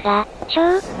りますが、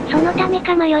そのため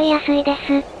か迷いやすいで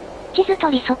す。地図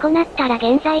取り損なったら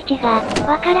現在地が、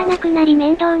わからなくなり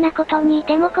面倒なことに、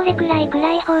でもこれくらい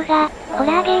暗い方が、ホ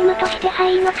ラーゲームとしては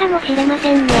いいのかもしれま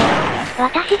せんね。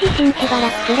私自身しばら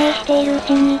くプレイしているう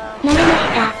ちに、慣れまし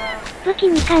た。武器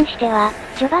に関しては、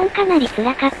序盤かなり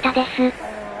辛かったで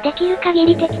す。できる限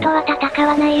り敵とは戦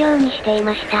わないようにしてい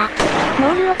ました。モ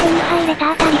ールを手に入れ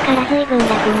たあたりから随分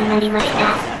楽になりました。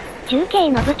重型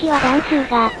の武器は弾数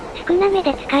が、少なめ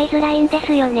で使いづらいんで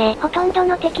すよね。ほとんど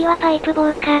の敵はパイプ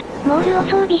棒か、モールを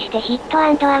装備してヒット&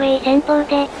アウェイ戦法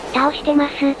で、倒してま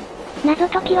す。謎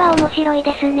解きは面白い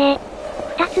ですね。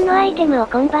2つのアイテムを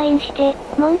コンバインして、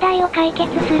問題を解決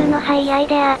するのはいいアイ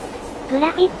デア。グラ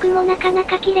フィックもなかな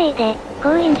か綺麗で、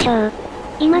好印象。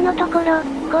今のところ、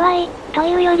怖い、と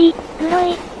いうより、グロ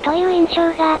い、という印象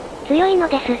が、強いの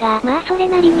ですが、まあそれ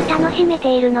なりに楽しめて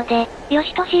いるので、よ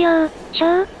しとしよう。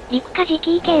陸下直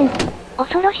意見。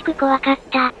恐ろしく怖かっ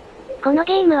た。この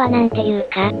ゲームはなんていう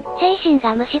か、精神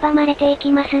が蝕まれてい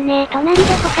きますね。隣で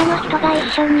他の人が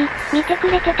一緒に、見てく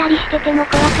れてたりしてても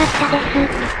怖かったで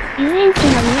す。遊園地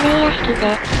の幽霊屋敷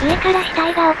で、上から死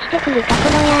体が落ちてくるとこ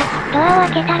ろや、ドアを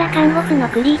開けたら看護婦の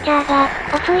クリーチャーが、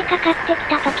襲いかかってき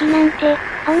た時なんて、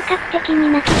本格的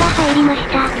に泣きが入りまし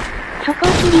た。そこ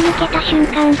を切り抜けた瞬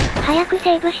間、早く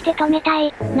セーブして止めた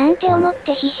い、なんて思っ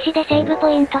て必死でセーブポ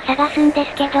イント探すんで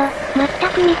すけど、全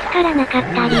く見つからなかっ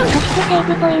たり、そしてセー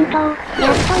ブポイントを、やっ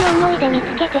との思いで見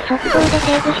つけて速攻で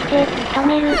セーブして、止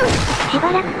める。し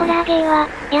ばらくホラーゲーは、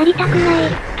やりたくない、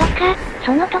とか、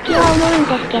その時は思うん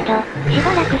ですけど、し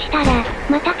ばらくしたら、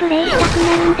またプレイしたく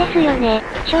なるんですよね。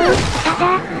た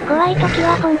だ、怖い時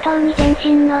は本当に全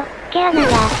身の、毛穴が、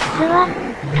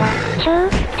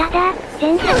ただ、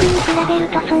前作に比べる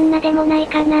とそんなでもない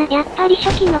かな。やっぱり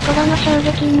初期の頃の衝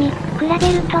撃に比べ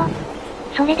ると、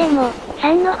それでも、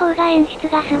3の方が演出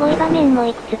がすごい場面も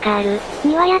いくつかある。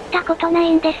2はやったことな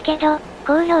いんですけど、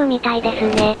好評みたいで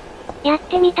すね。やっ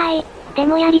てみたい。で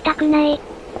もやりたくない。っ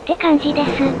て感じです。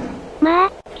ま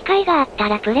あ、機会があった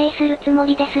らプレイするつも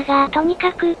りですが、とに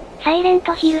かく、サイレン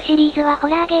トヒルシリーズはホ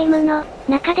ラーゲームの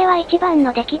中では一番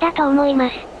の出来だと思いま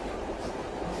す。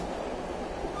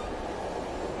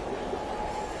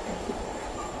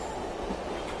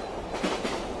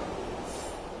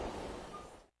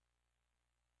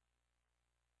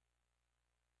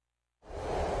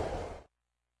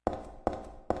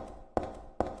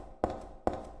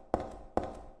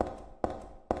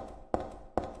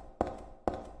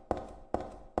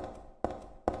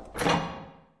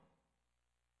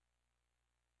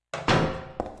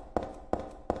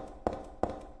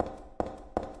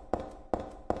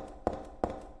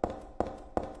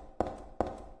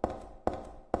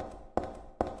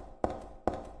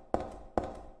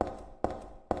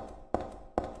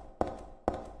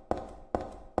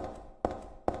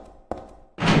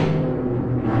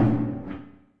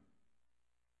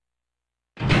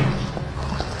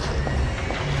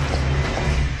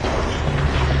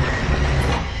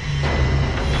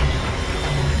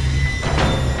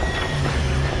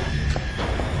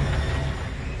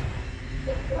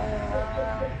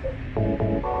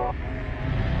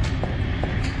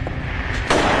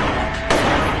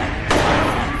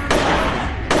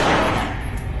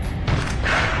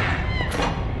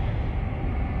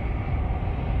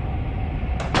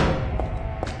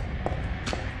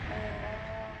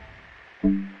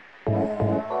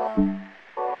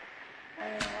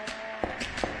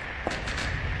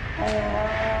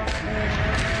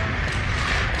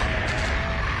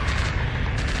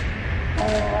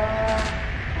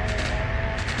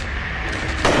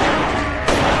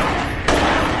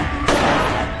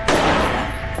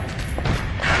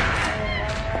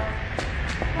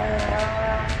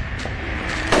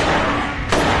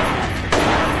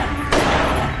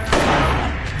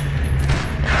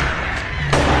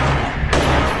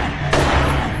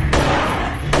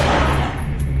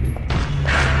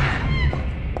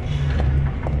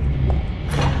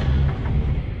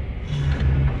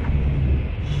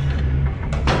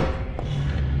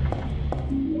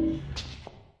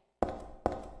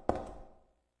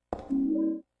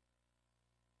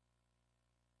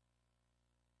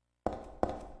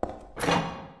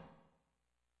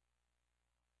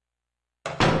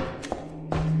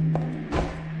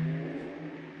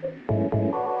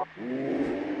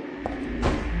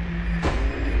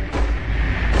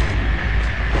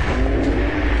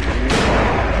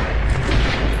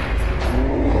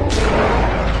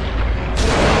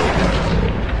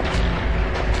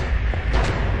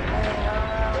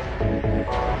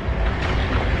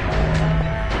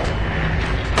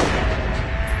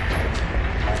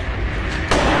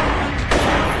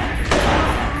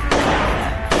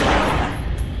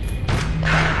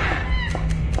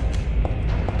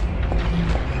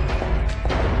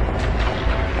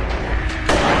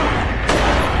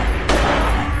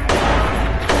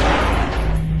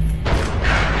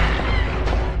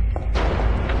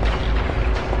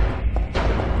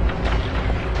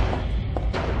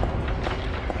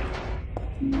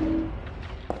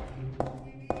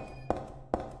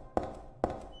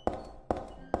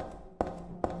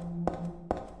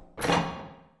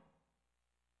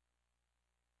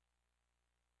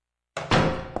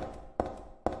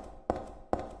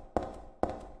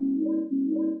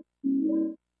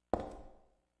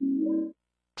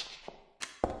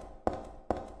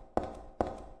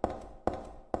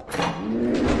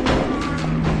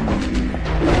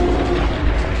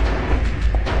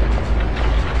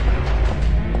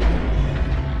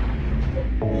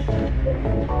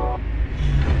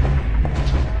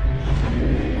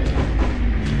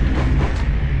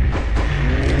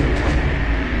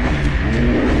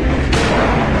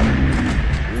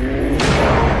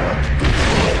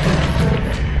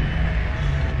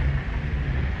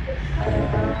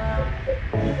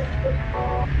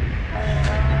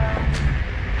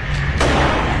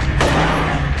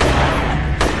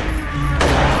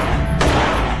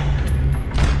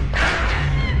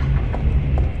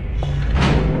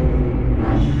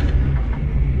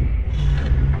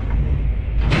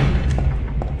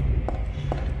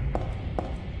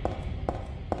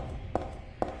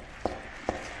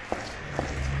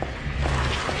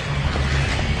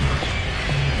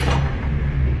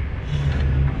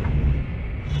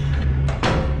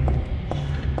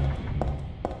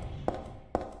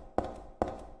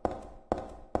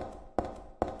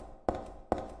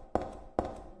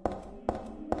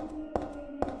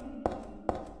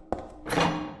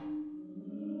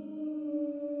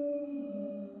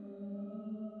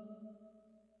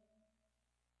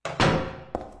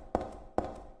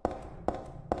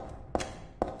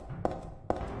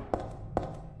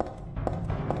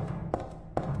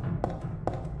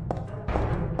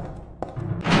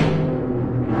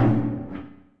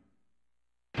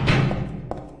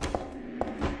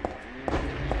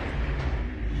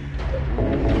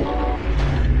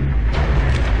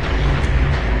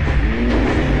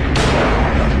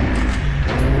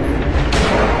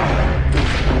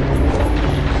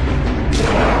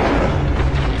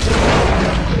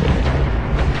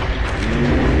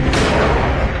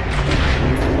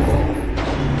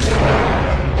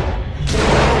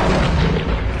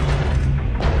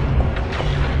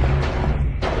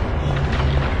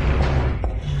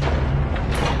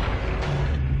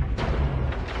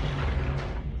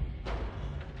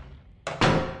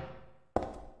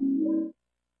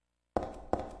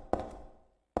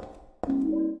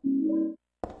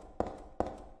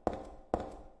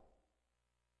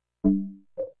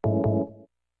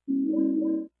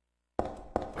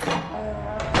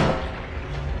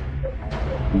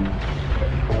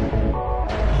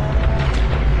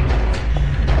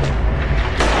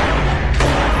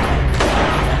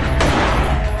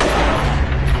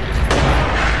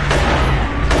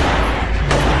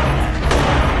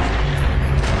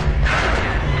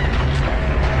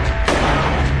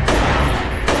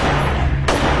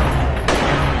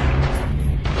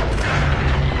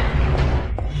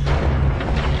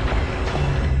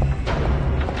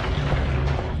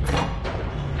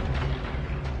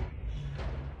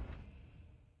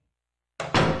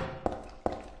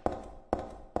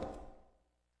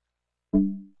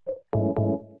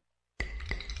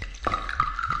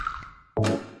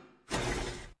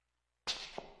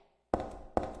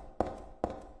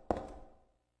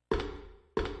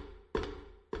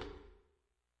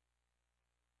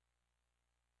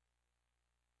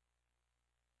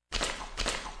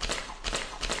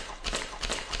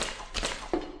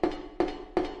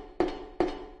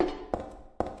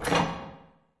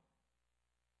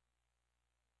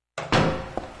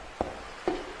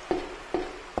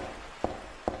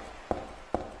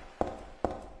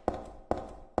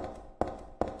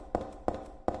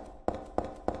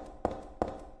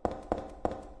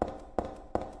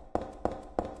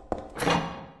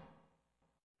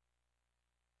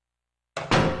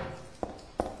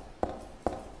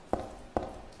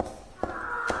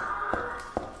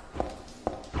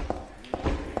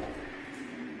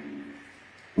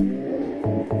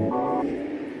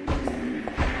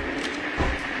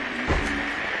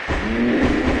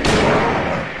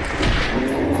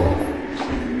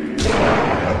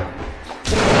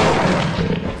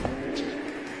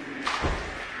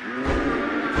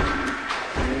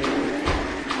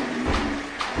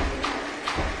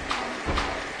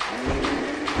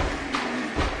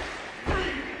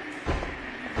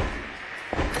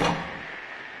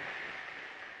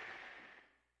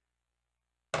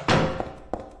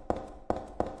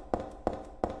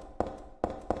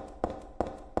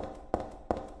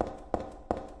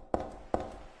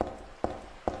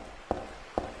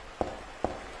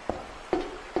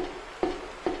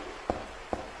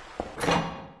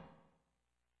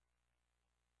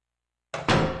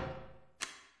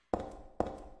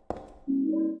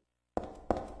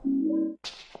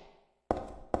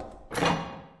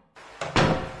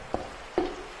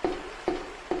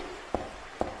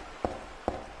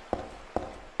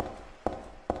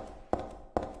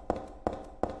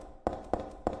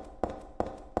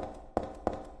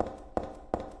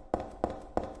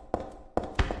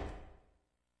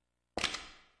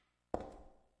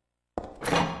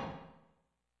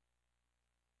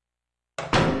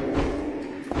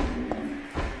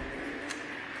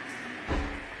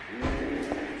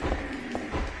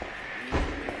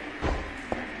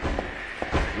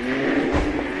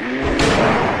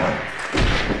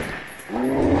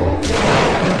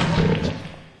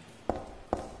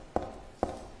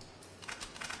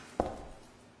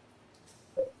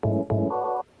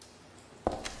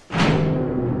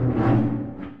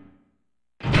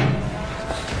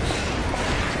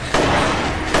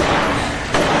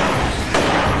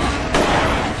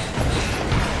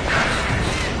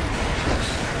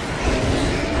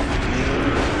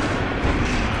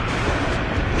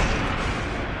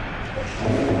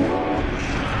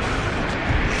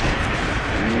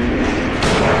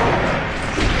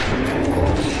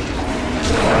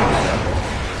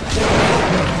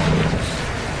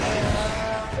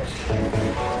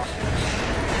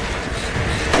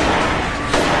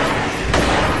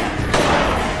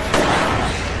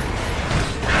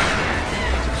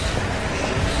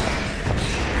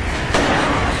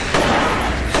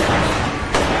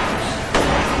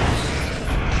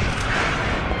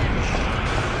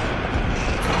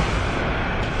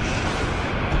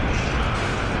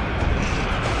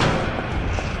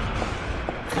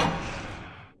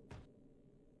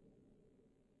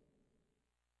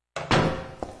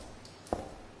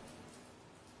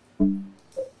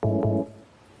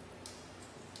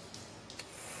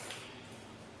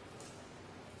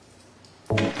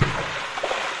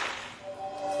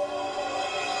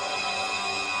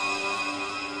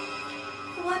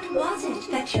Was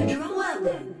it that you drew? Well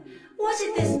then, was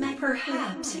it this man?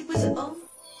 Perhaps it was only...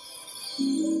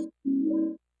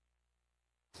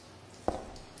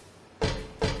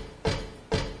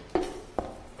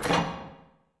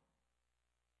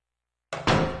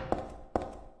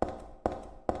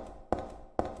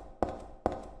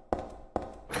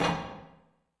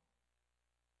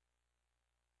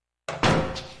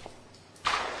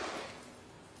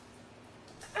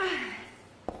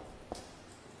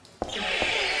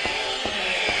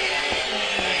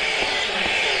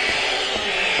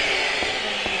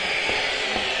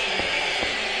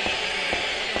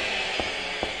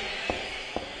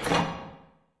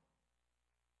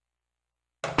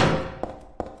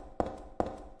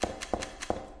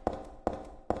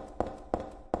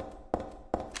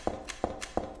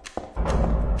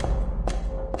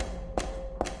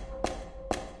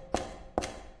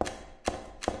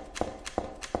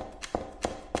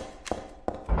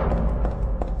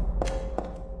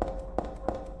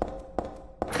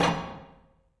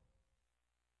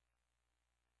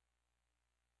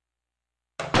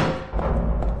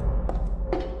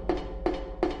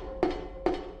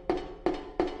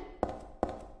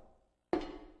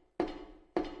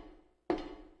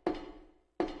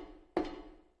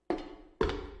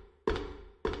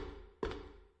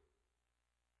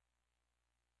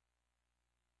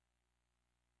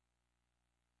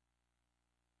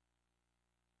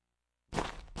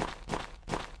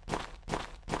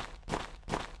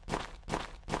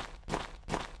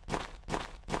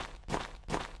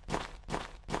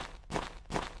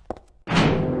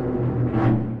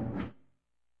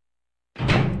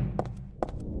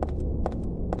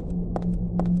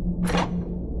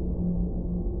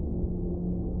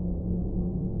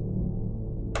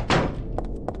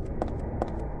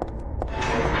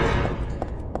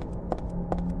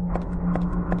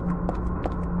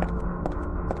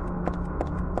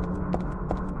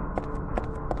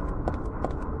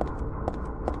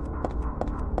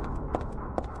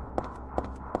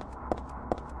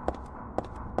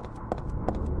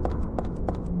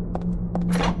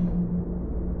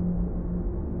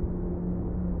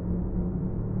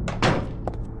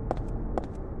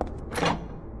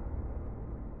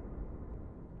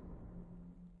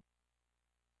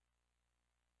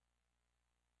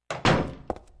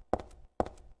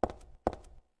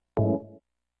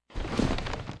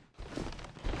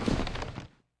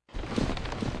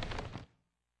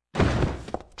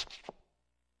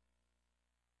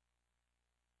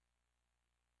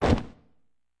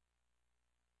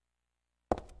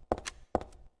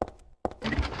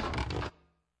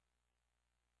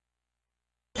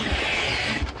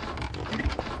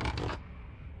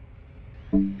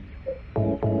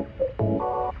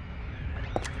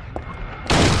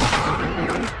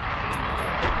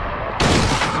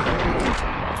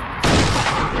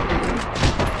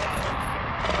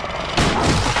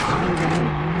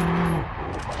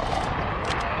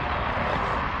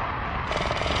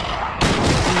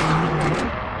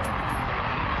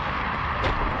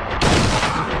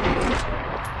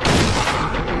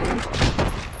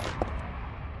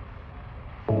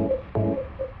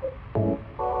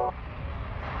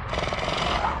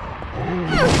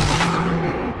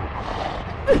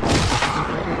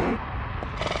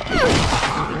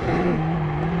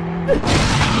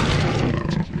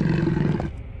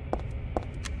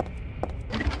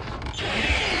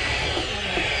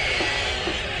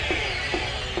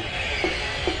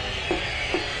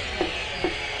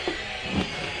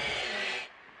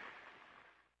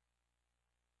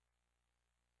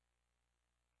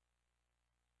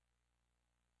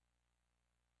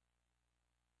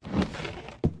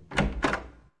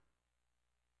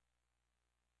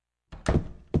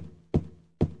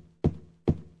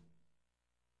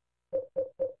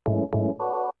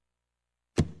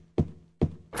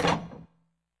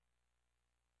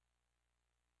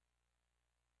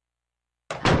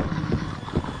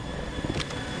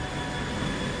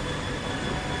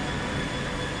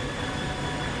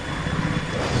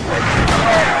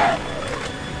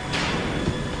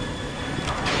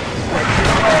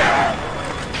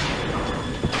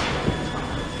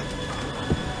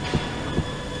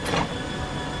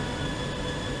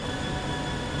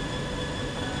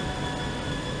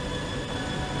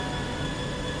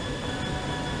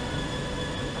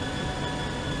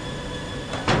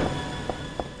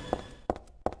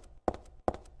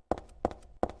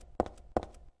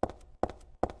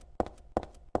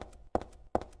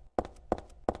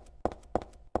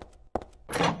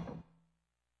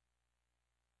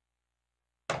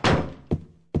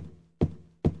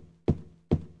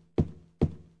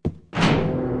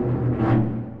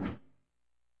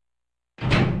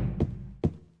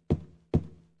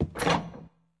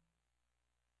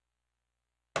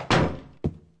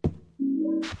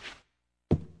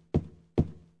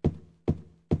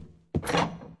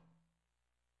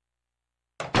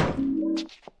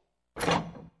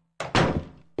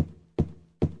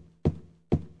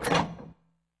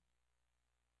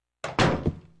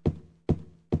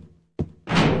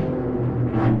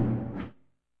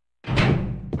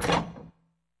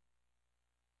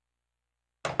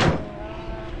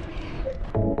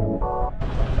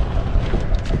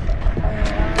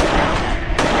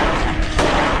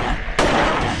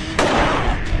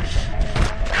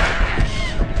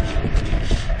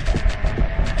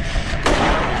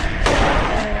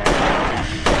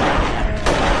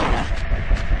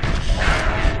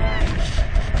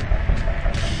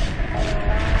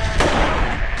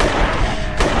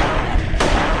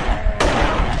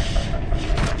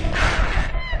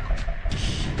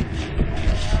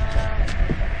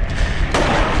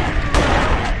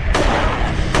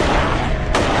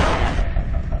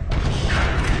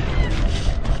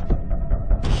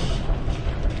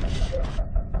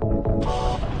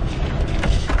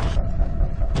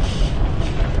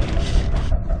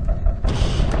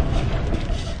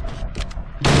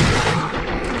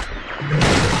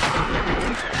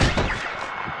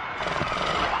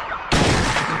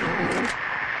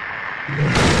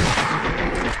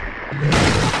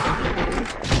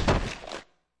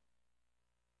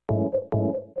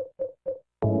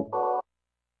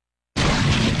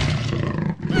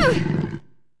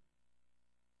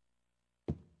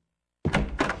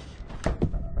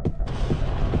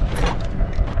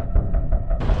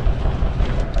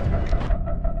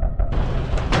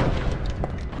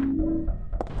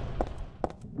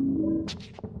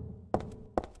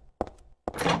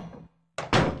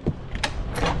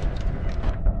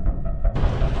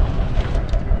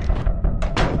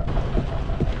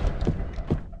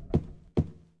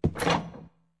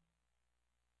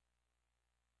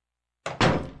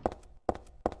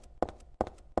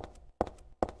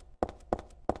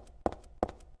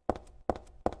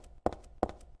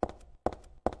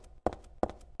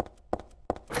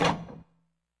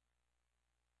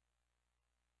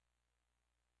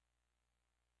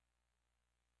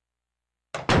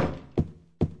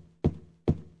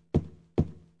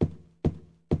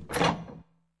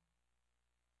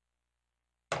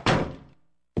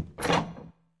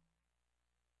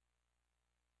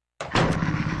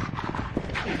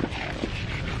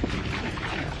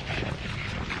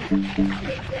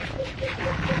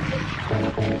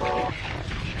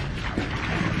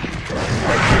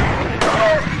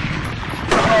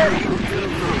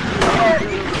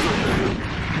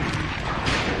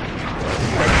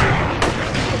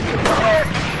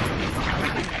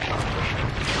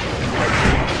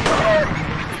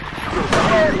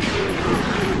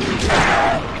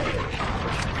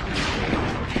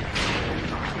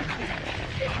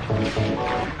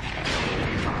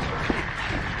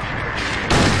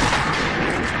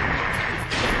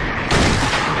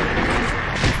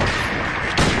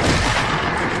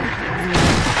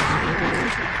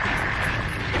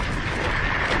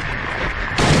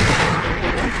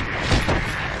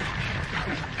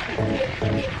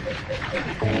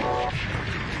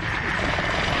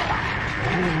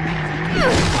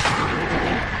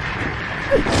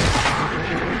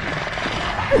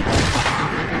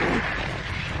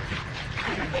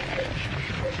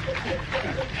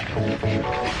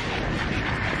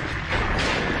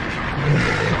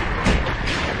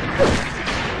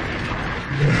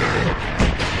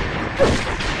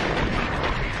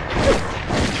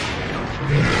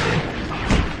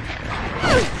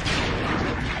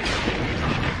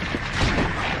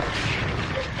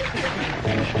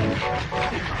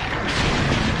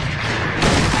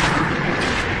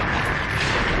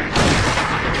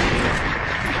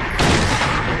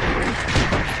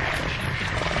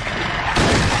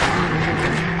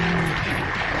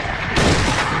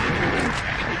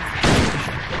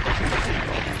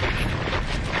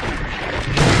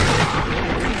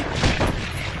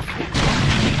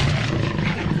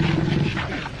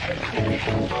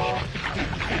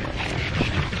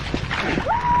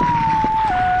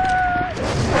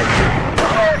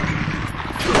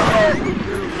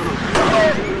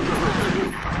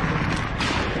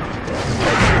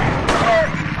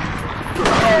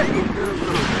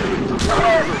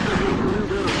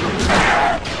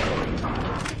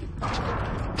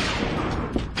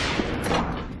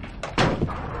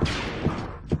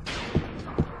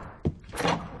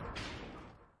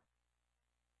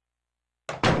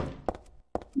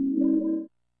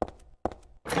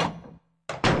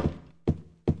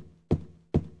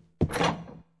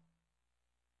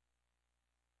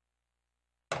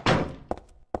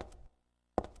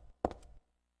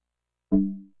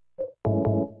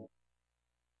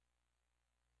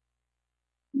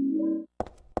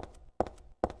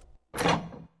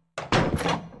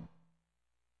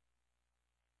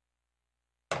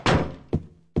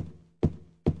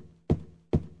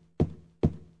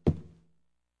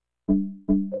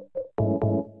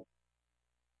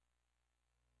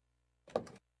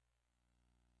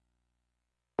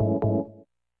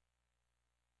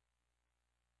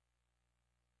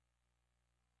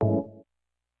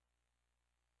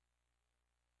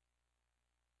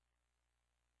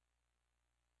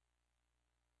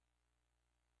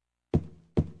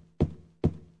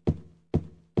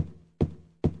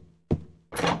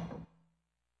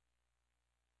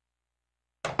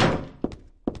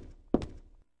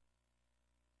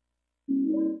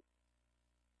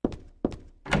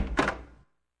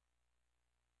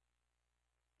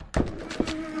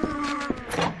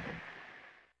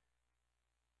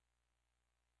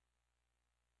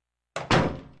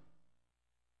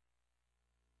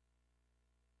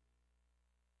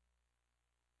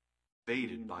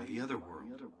 invaded by the other world.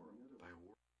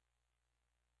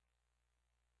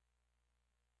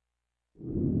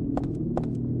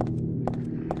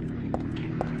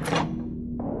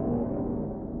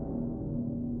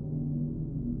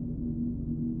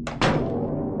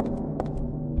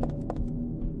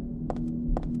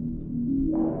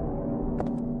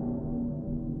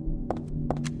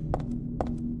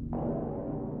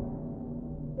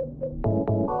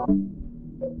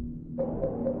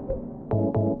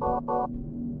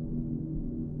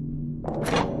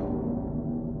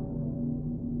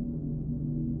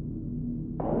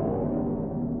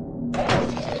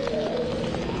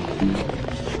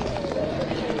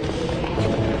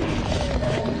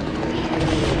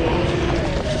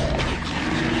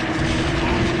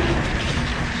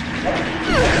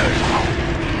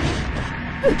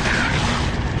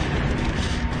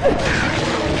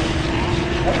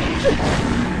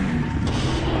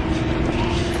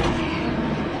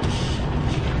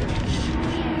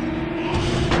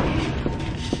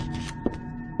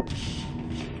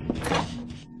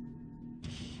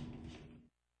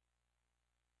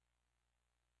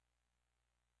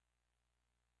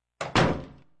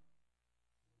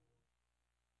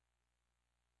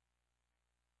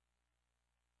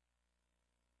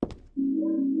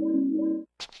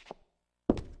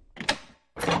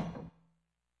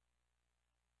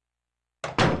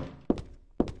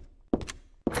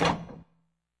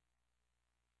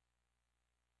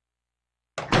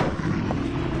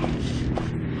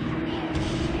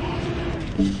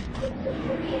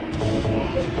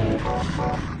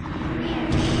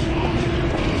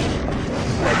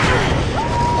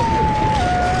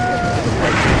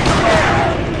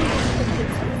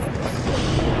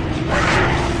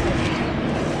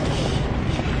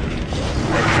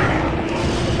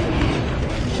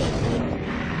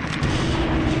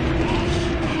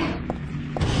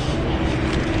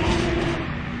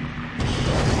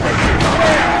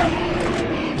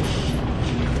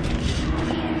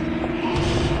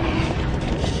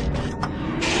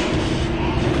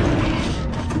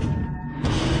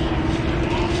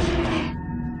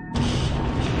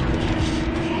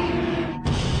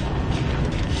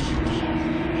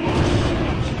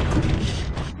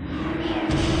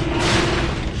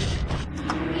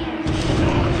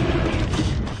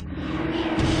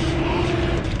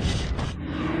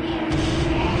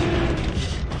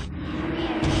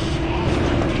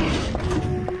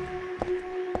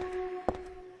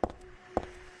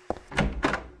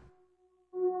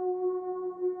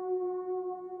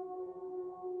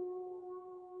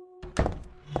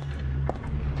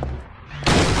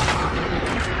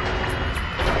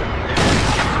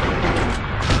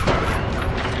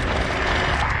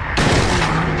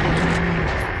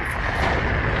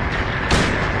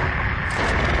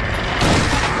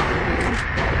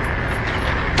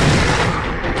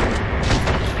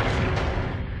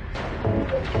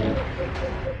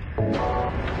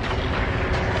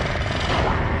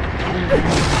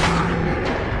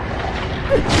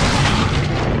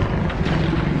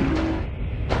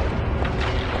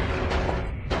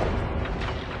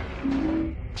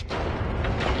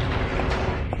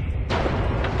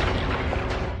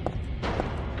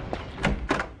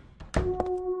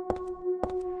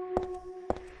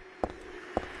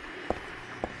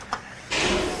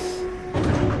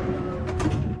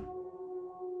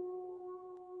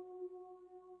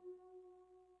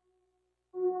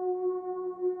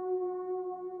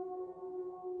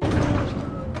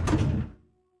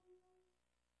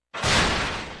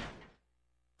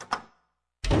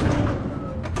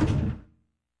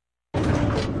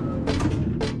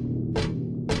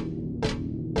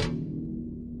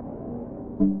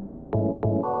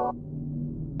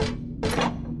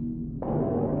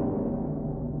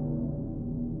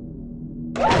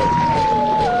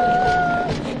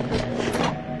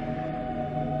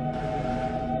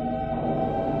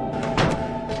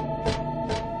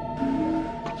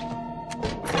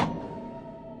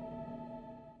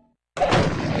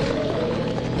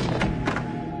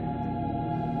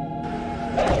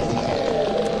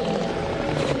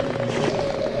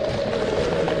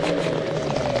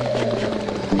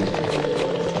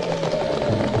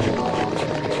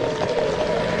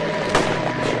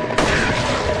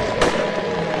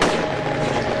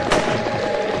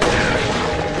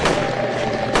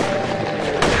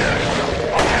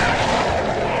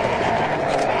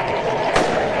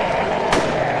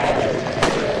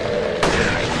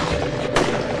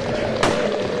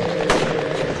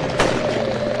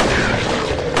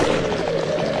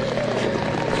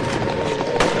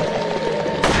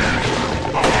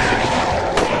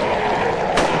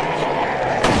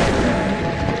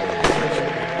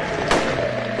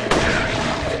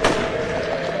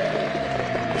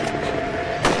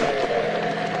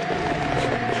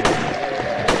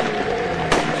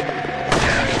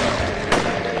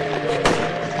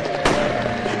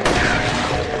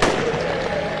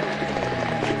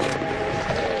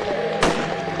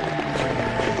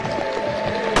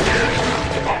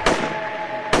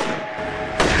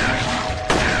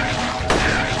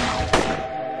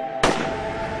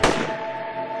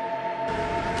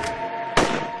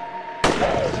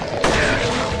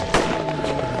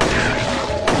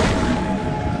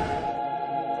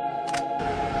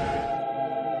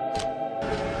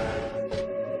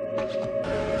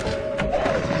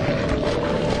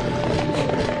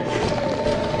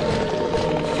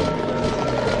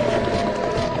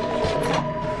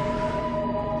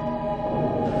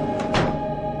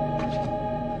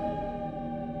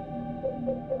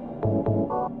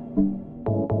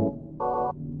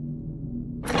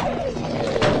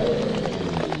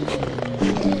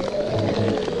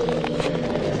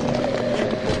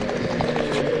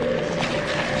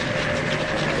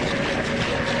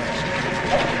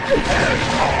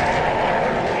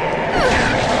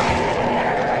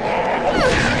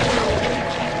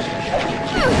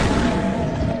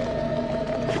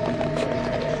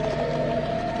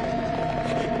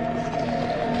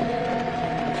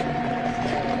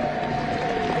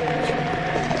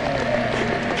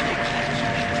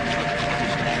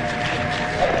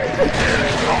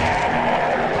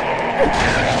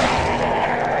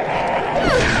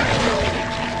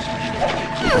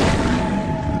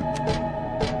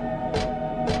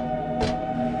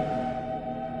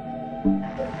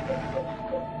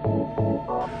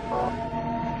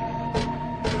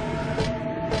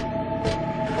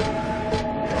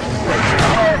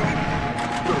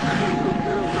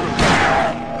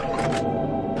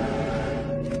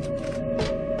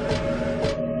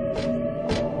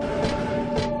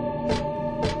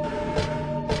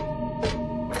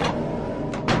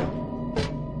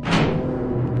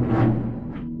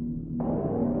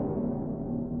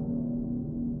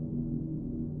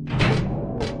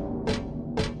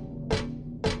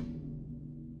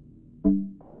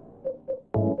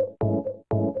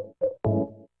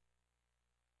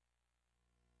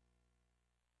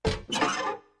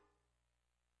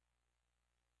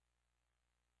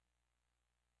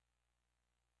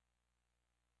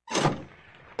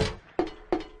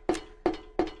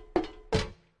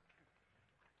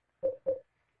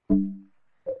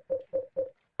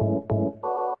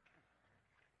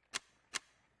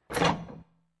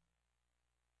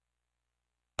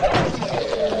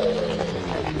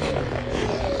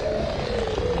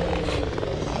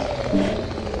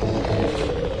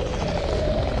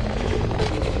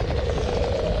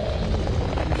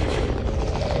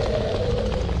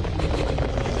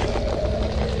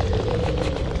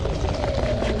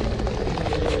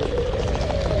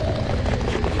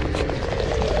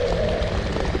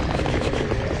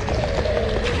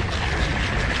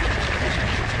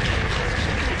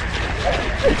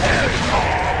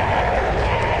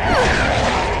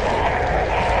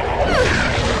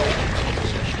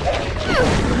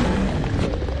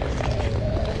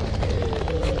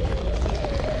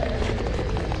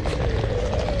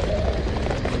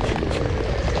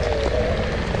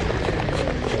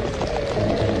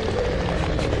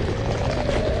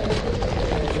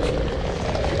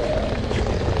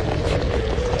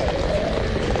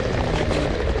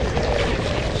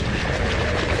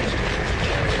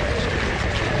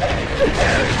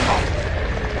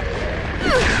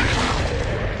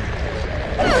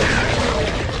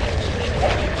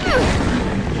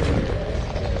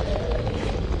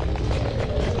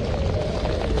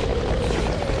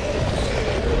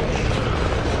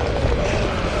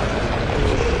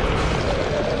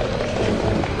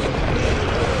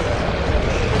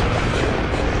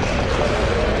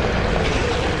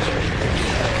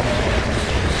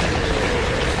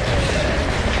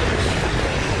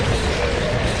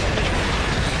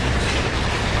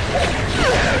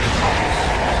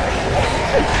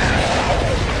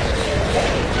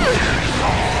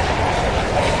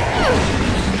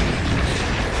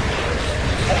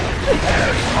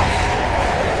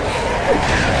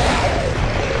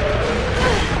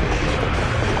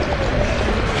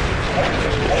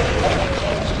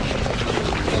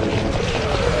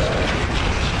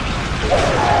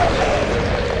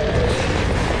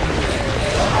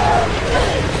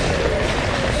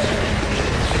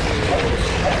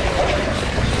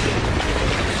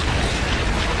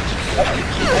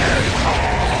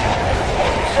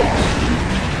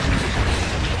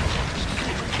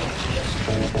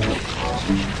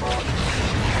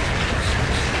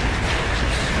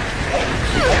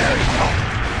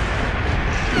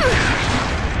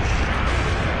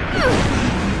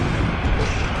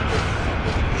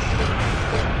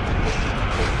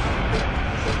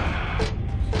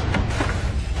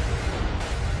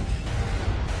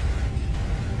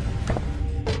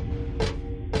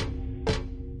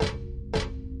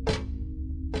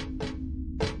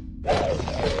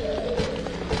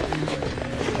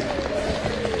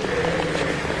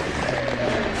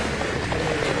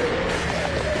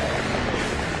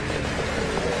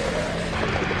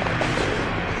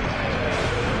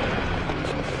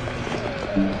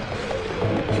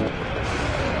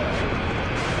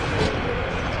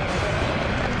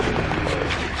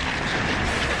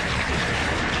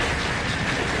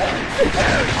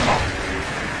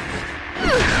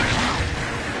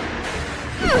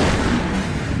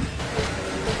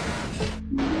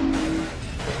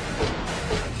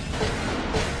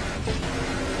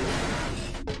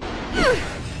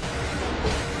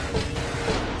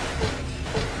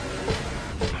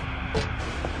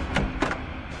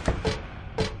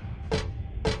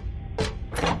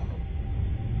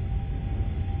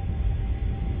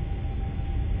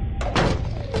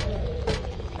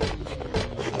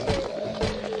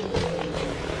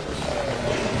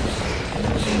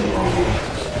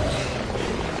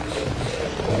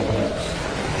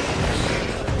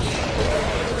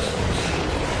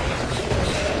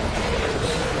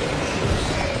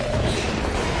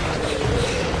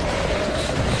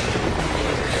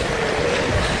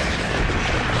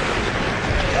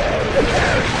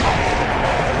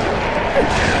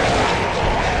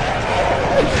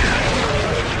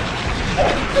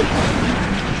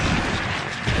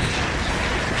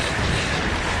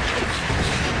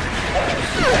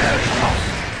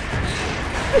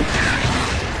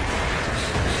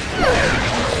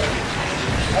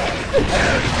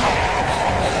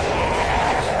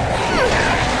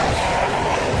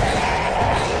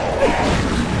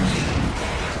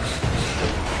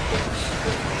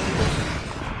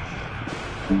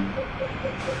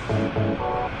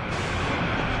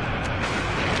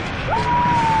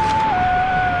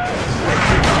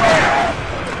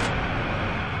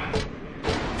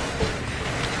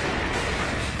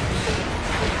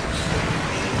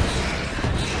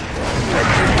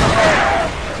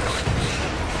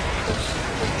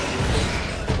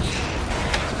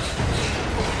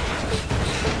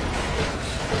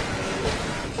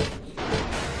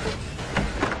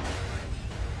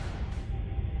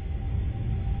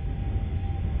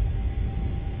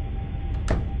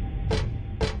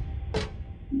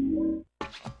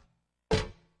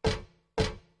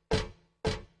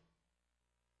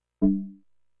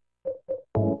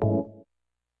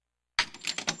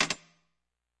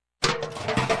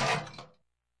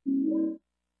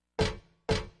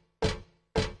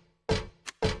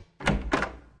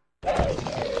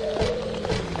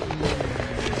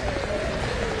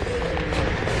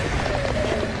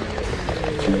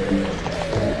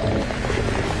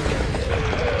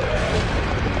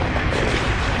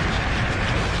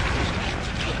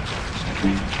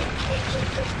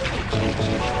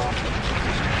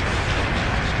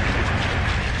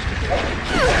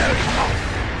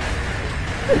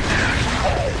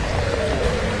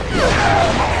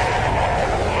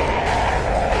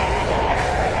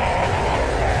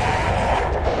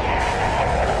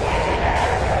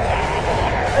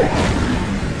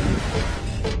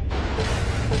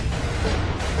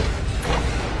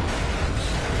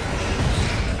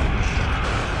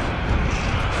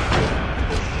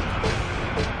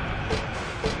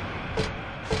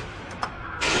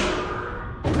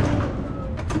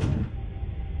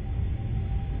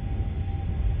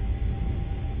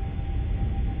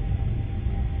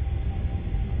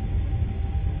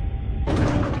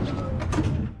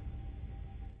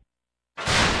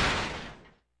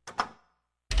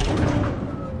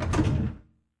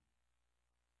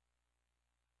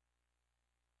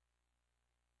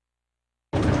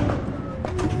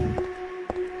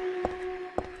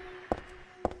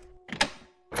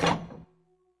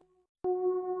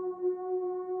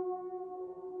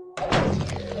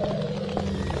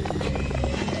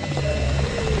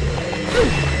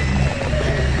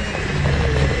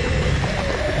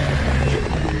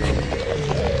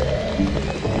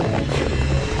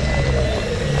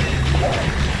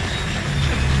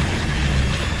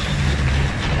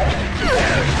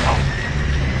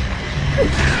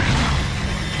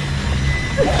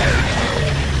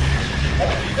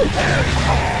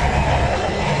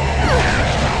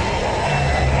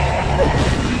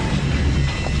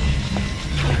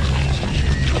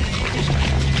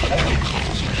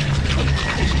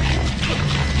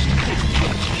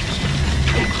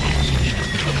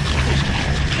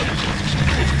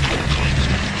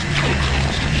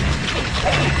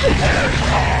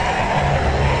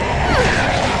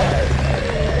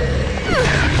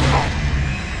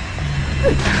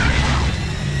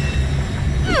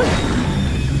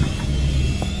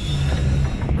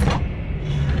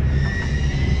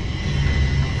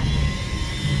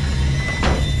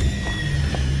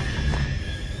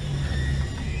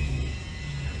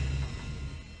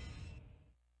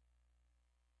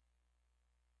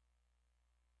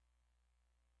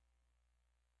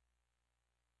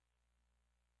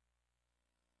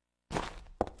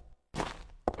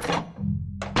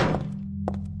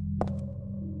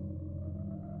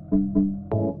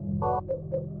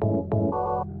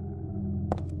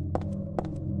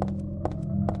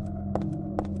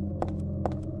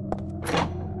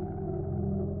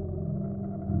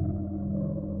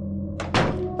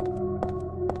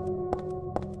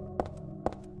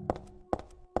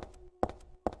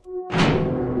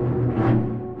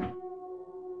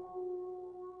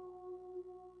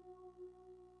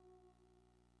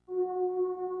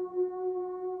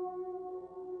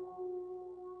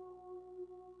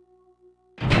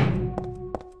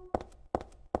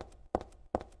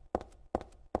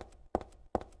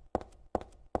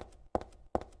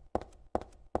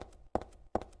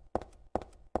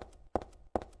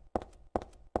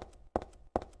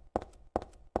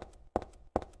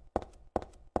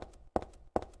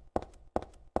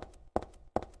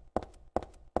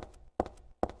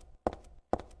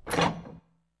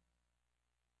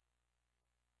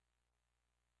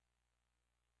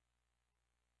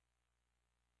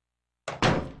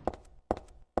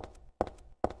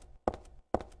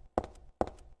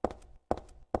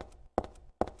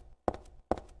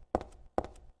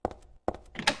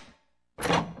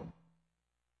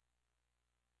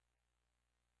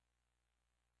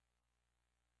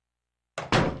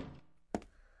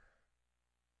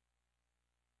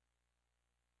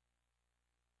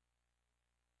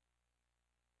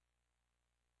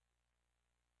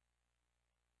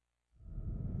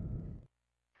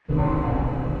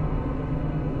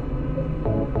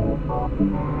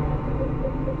 こ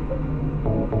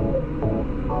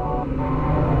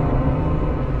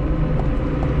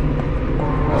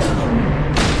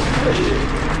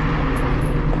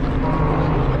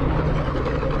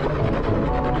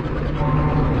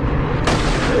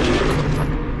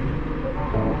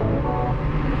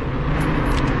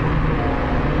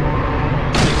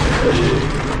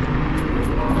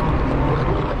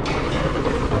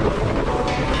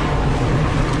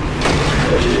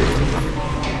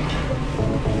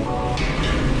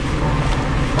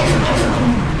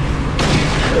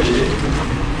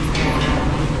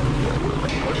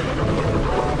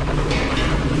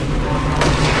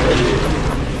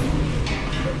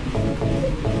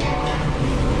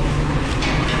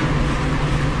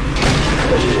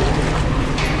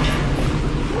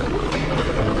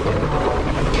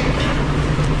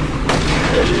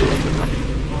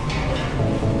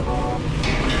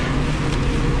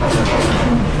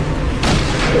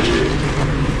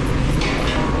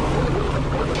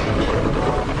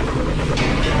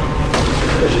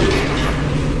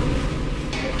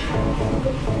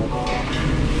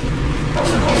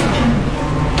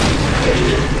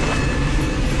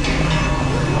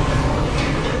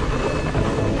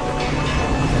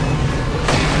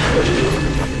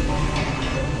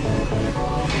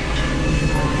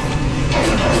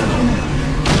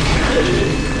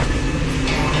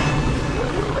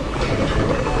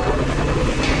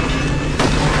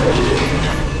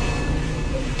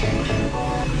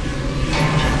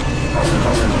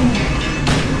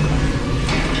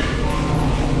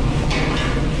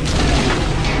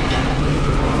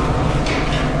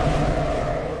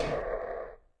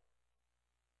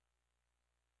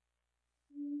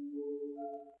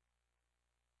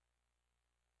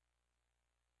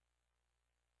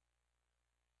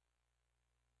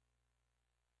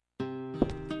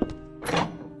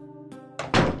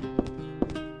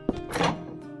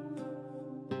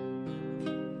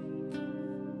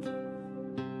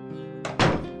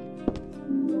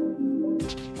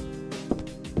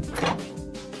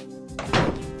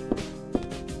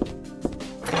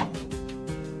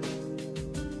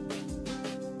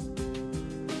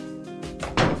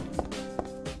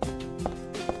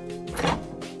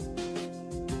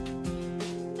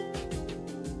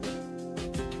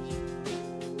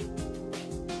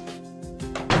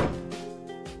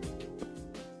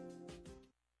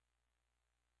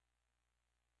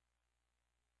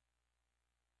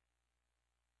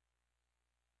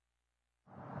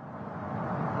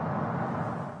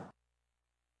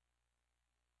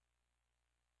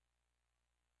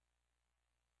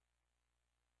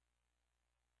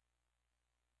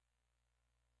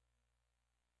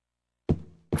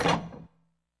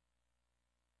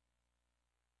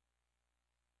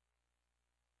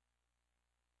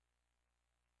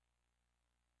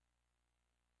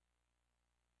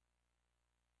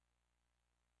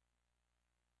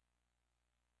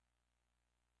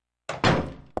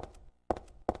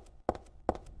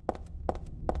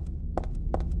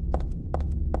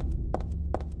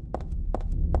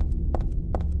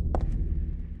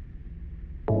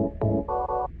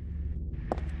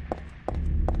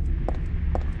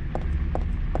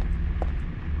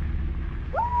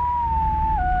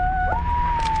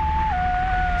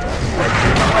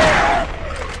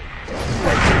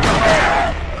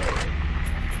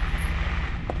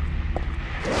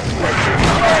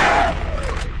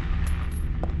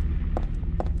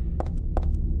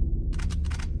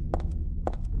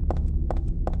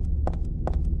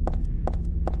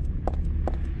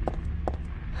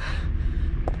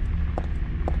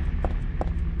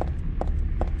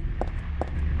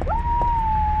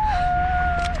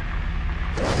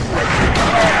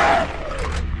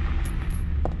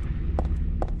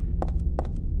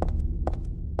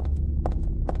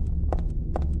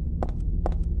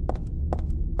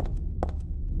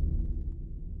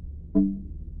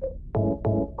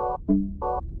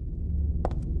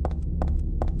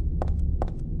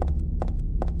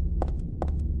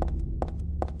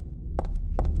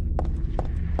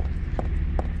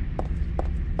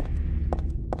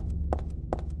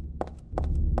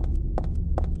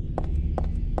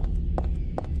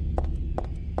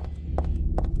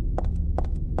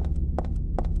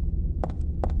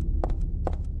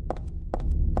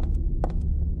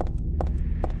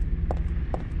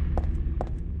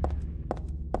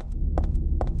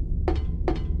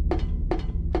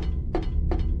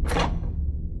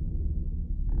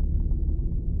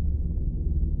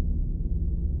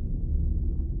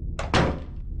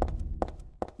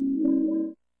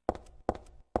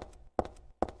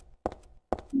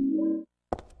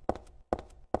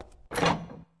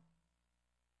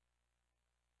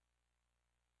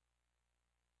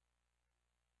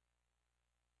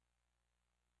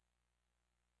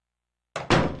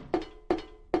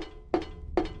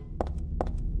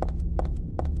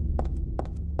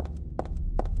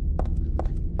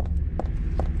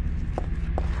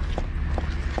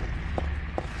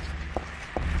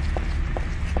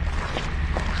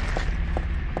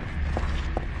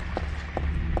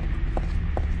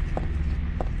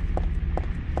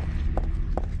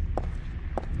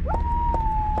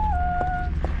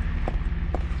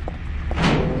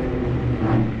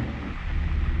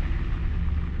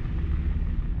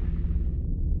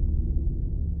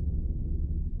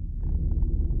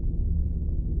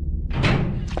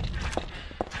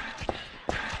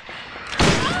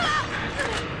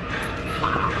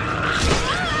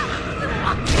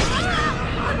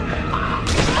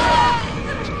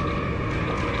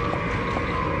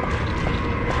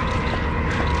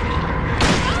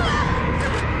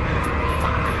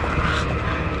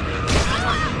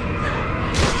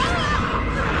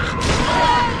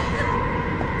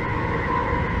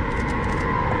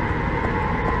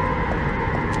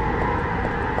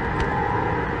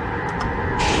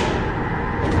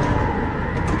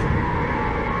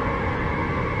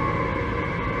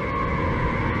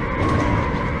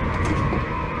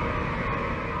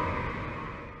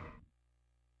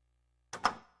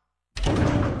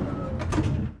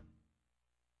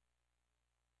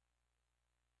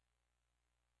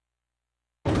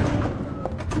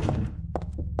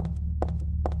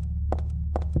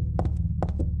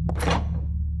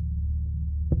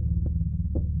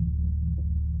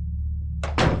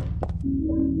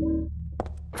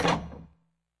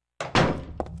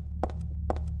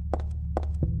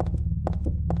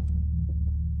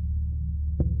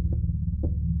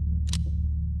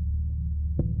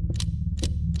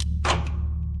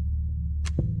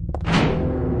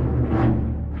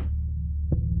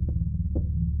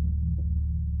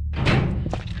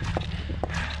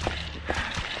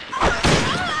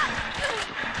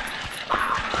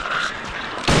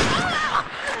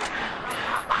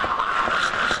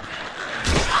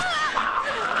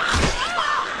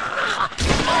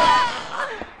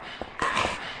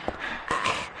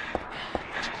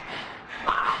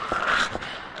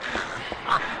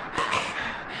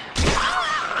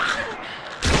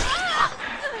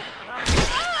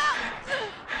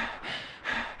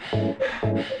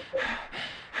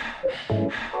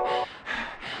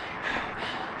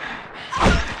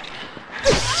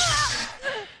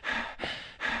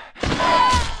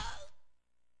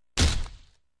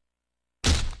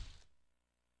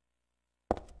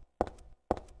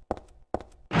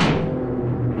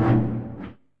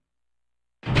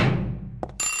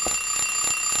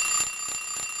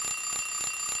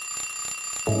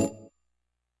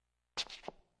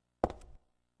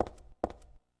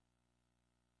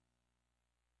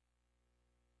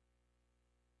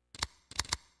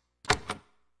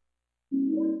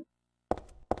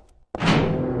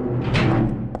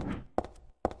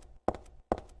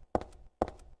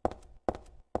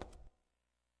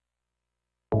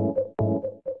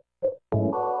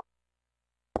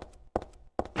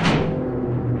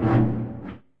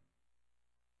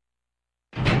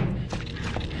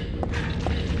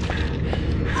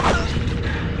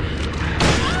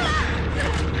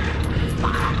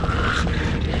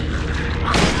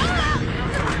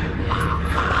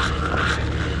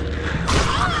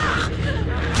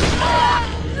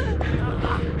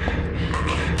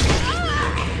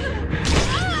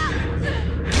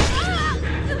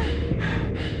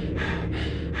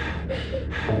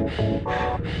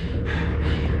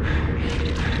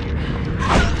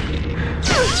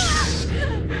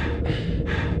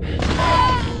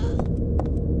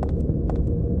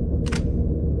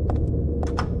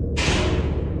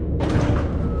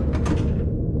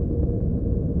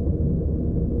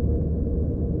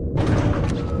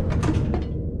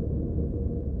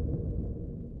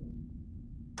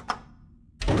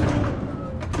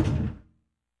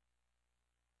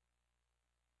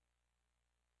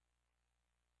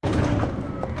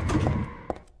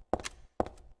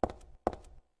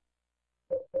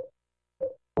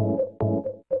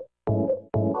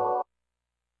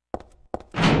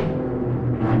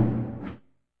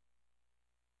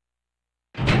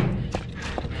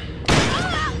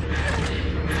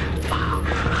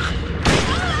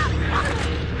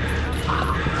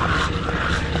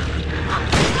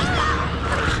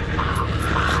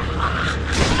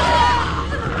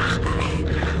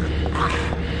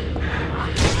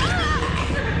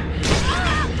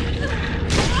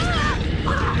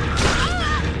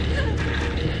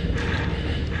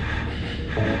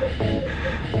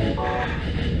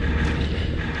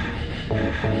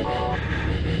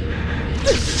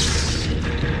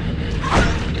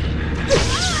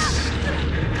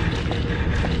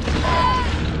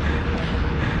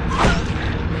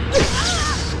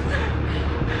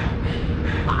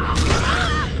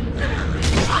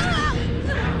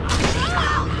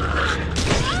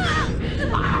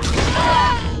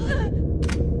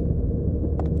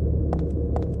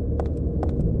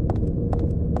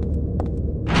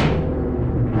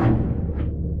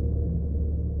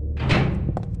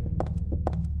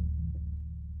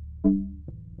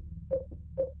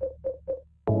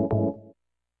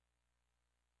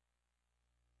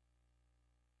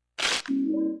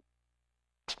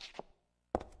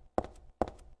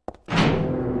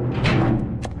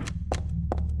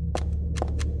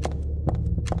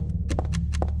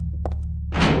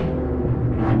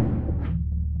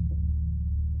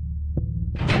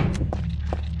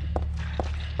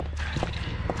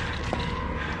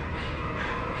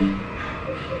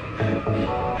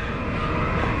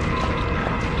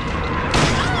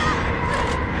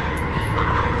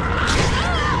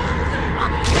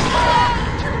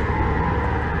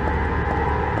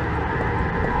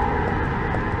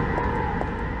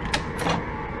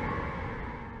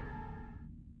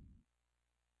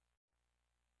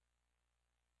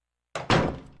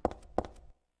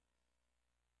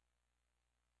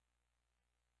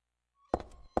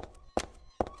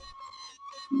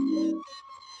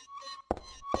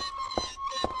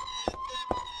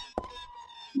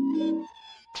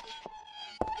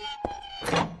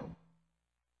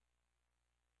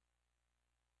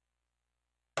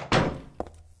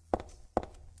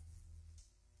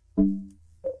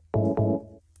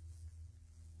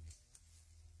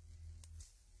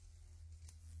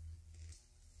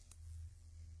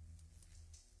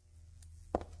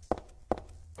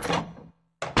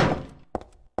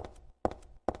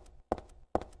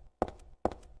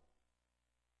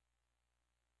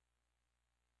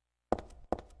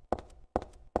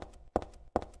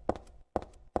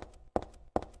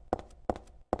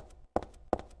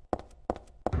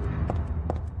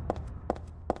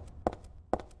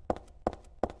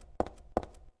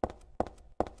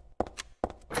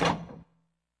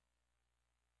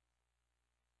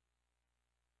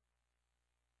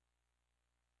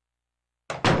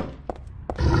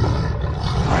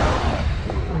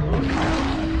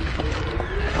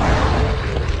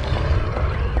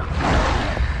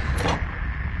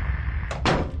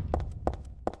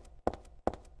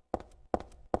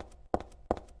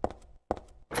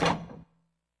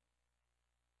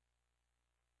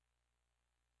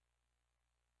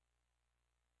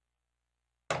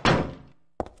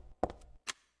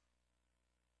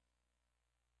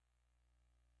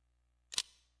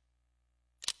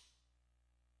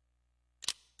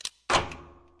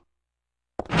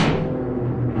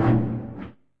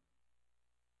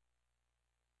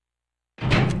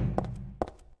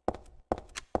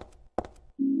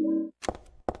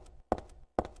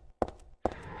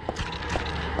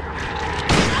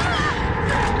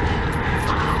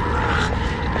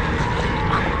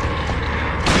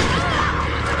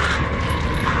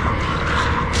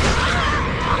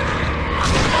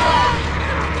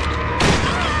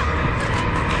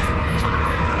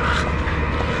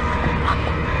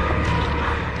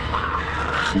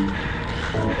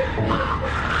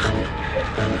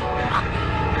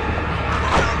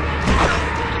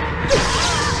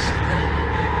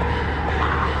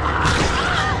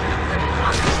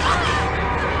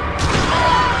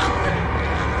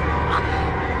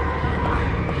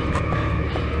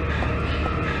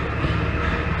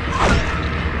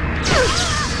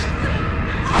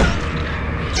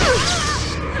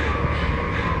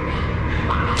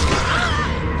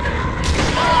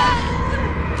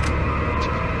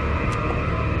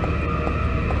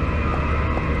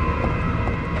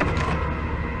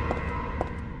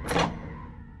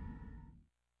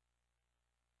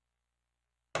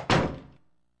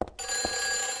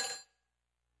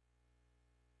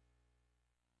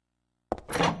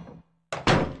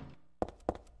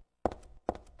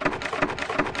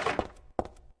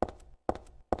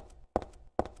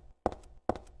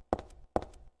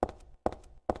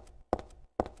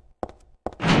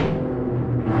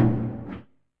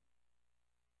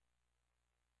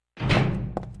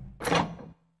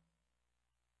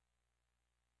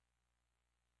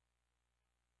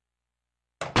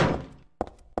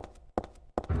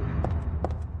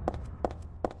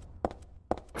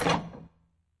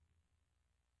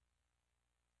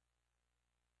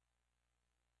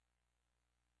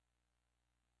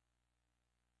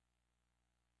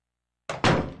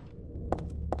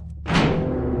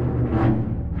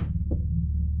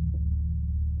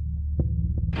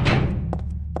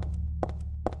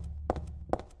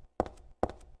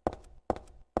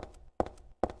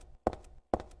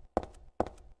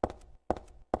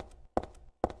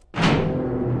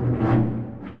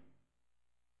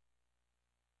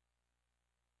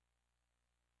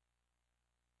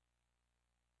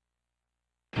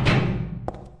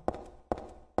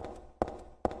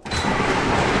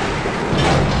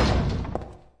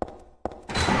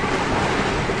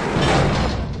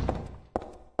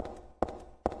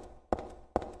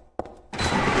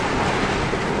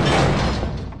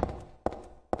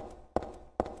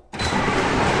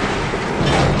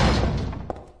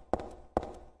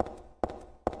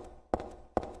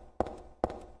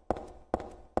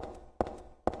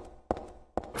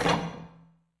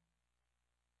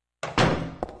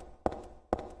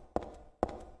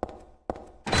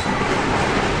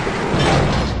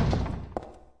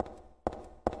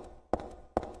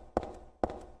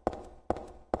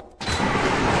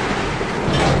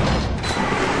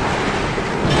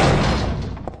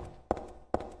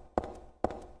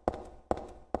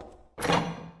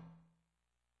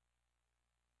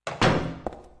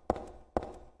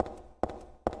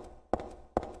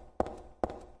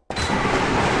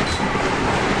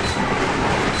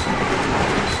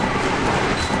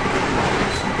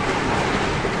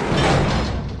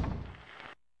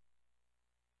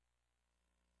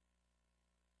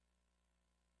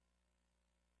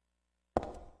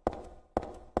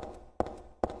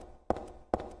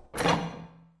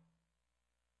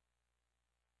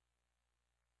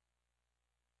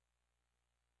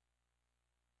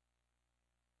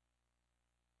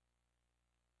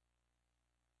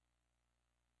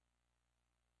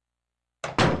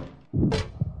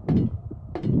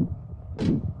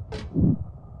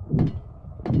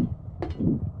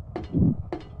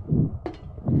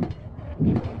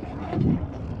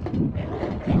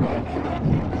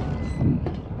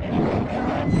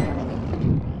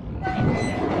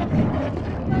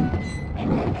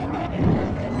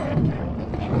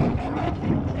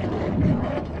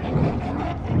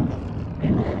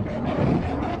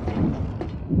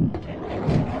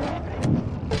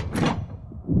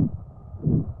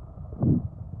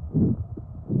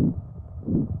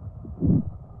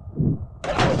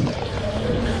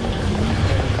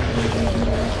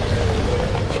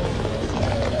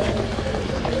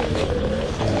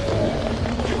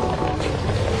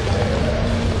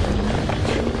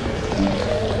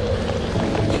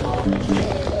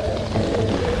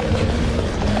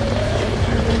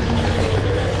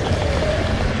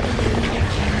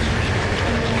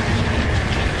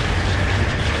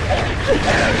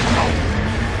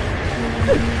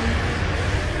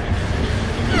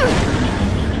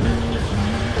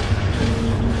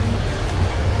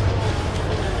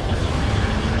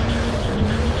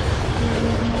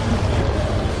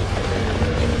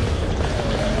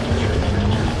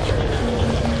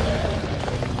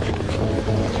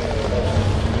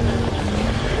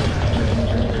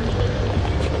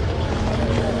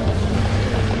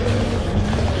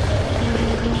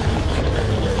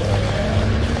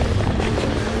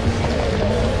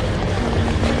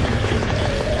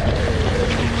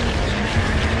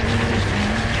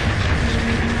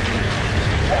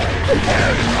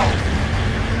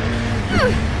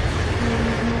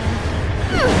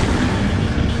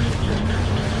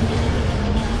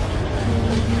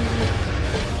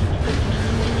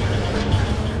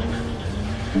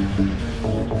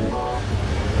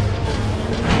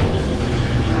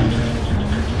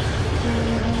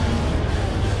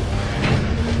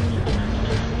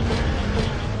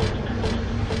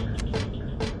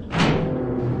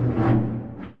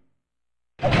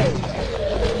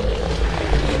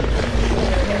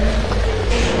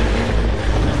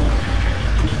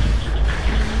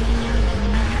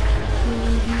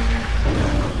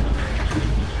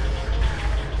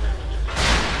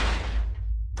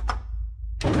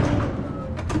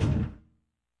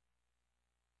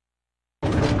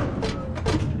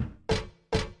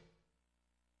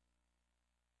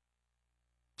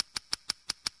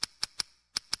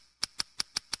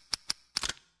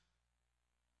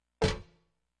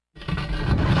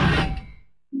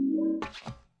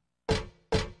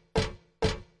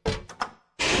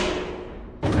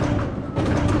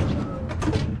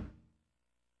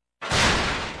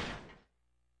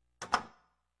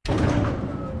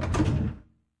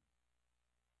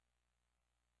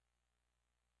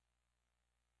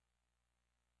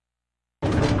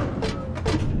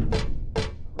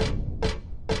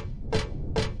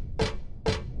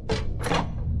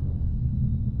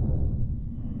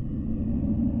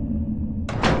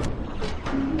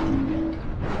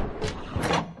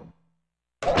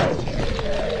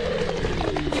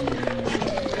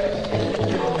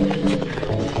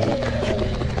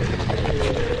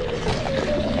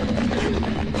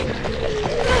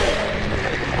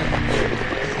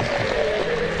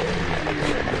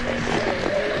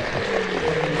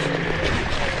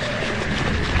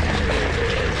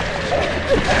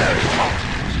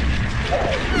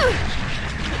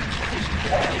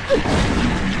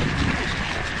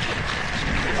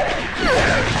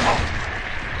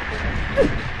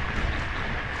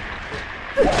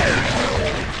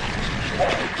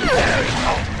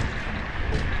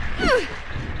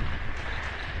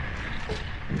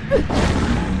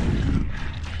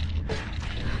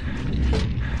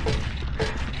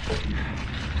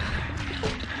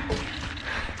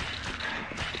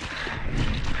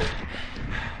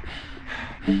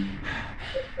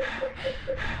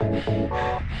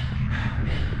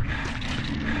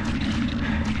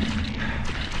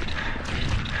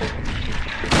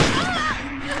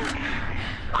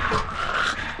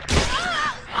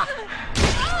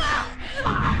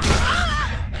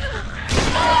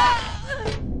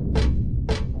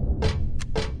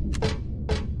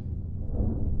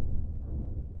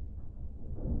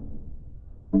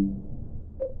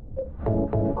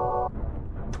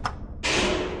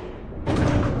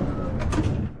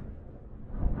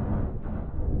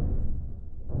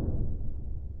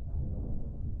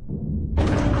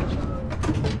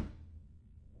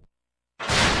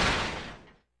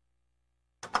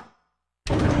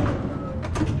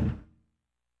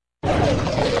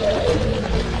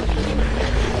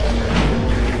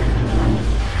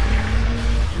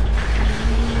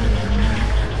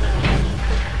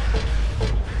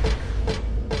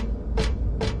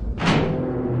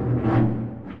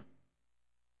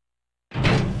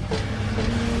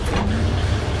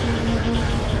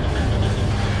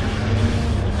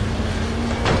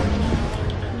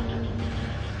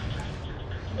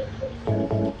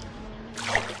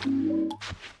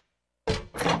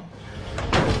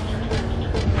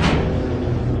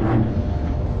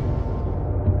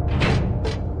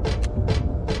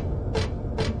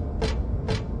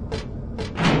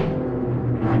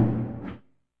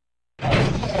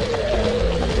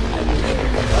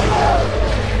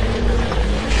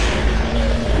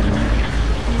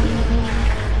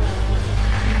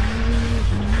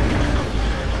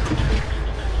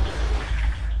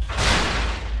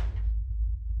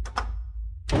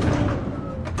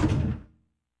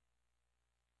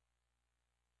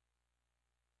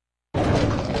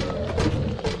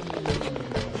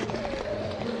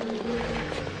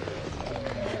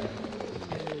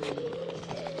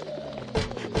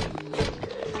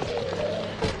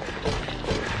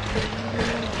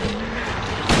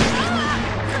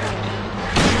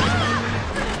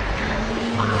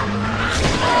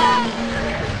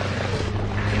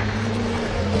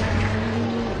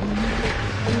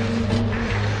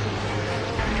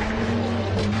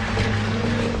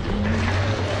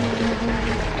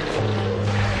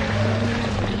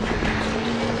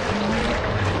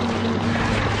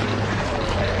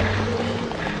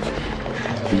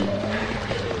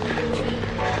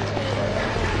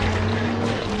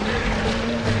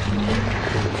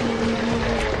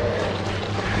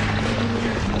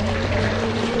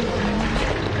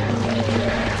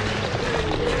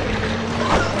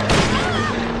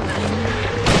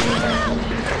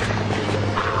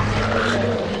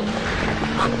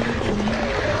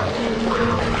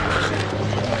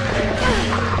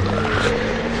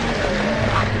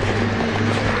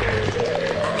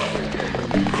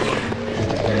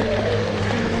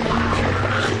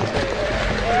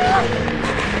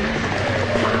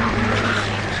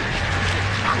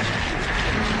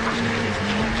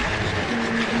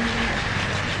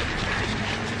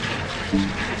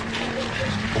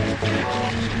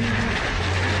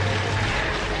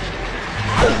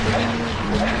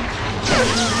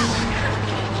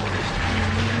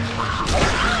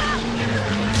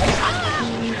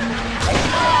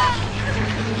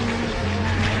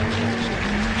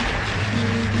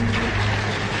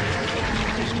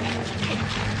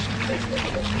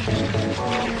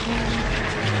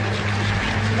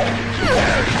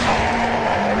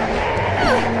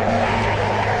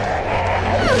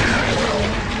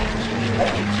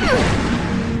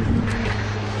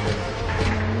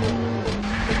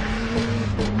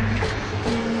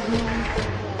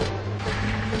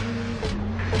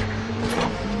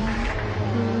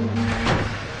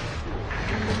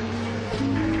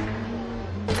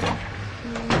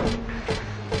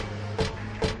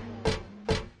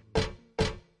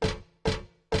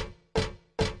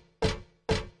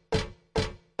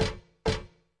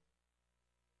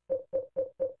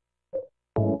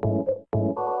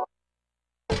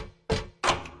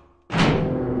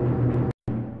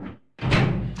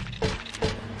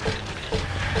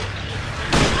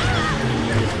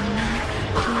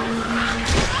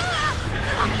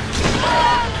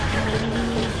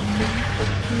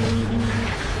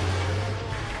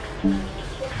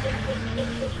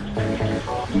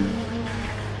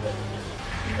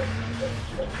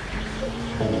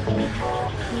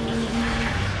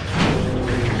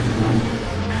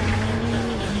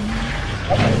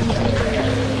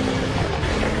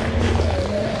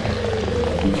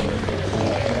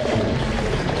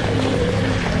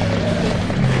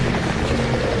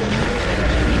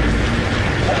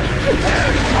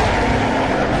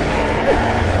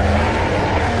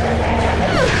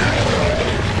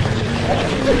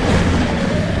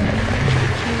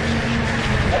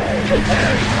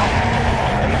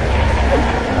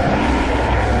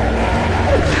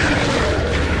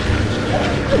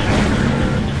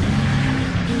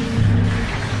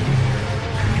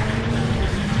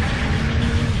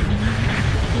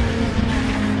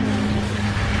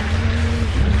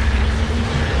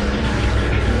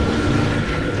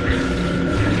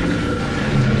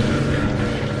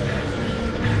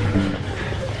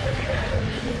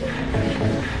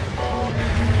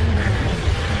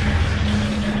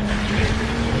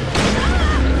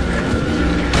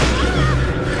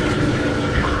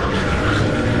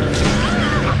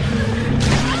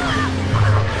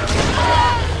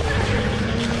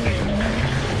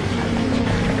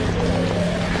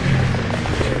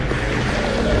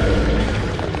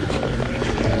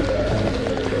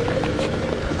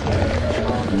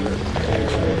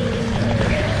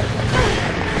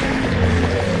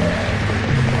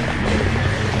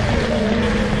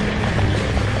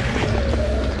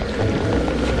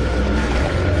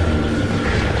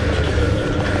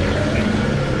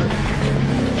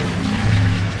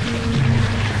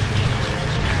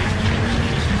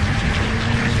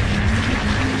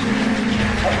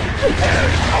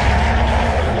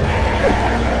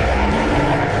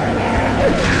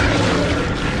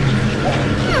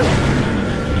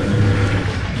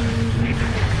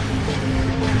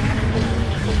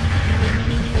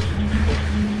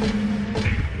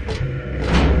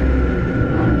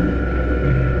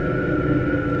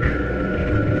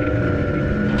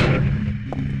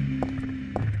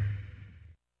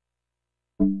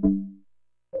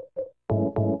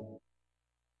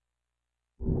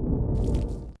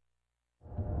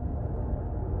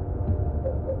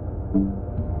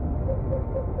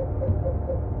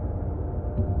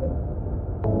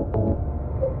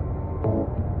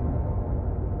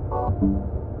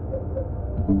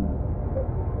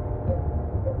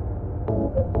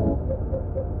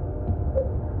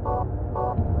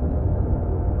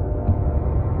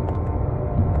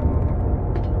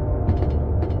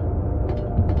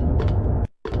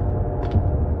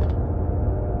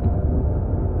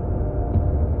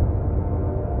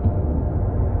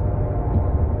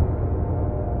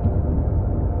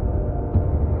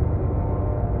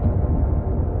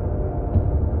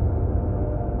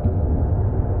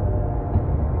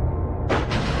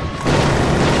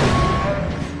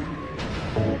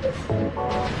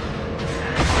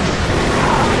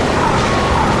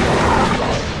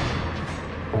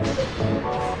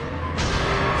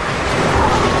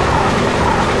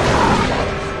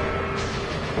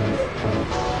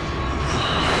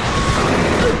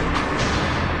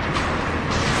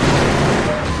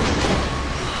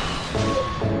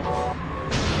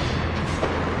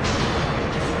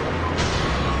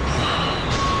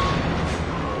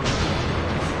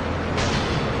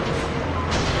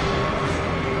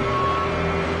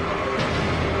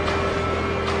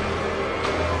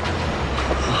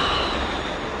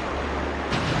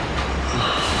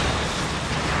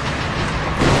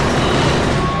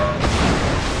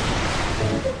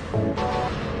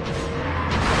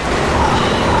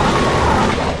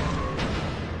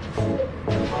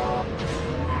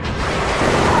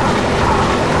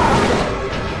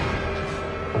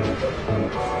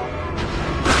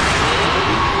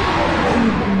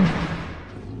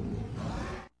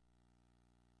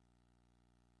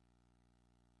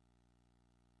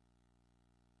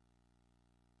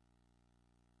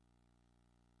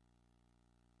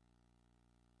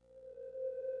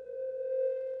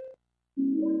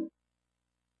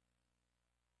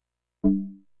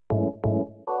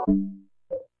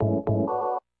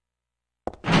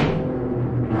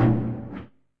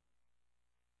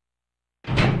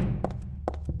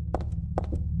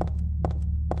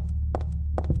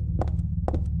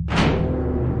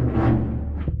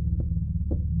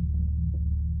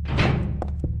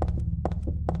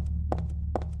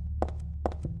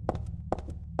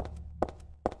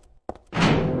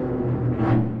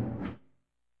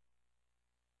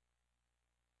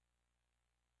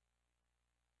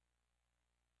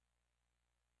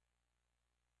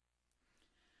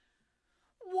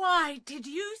Why did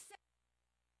you say...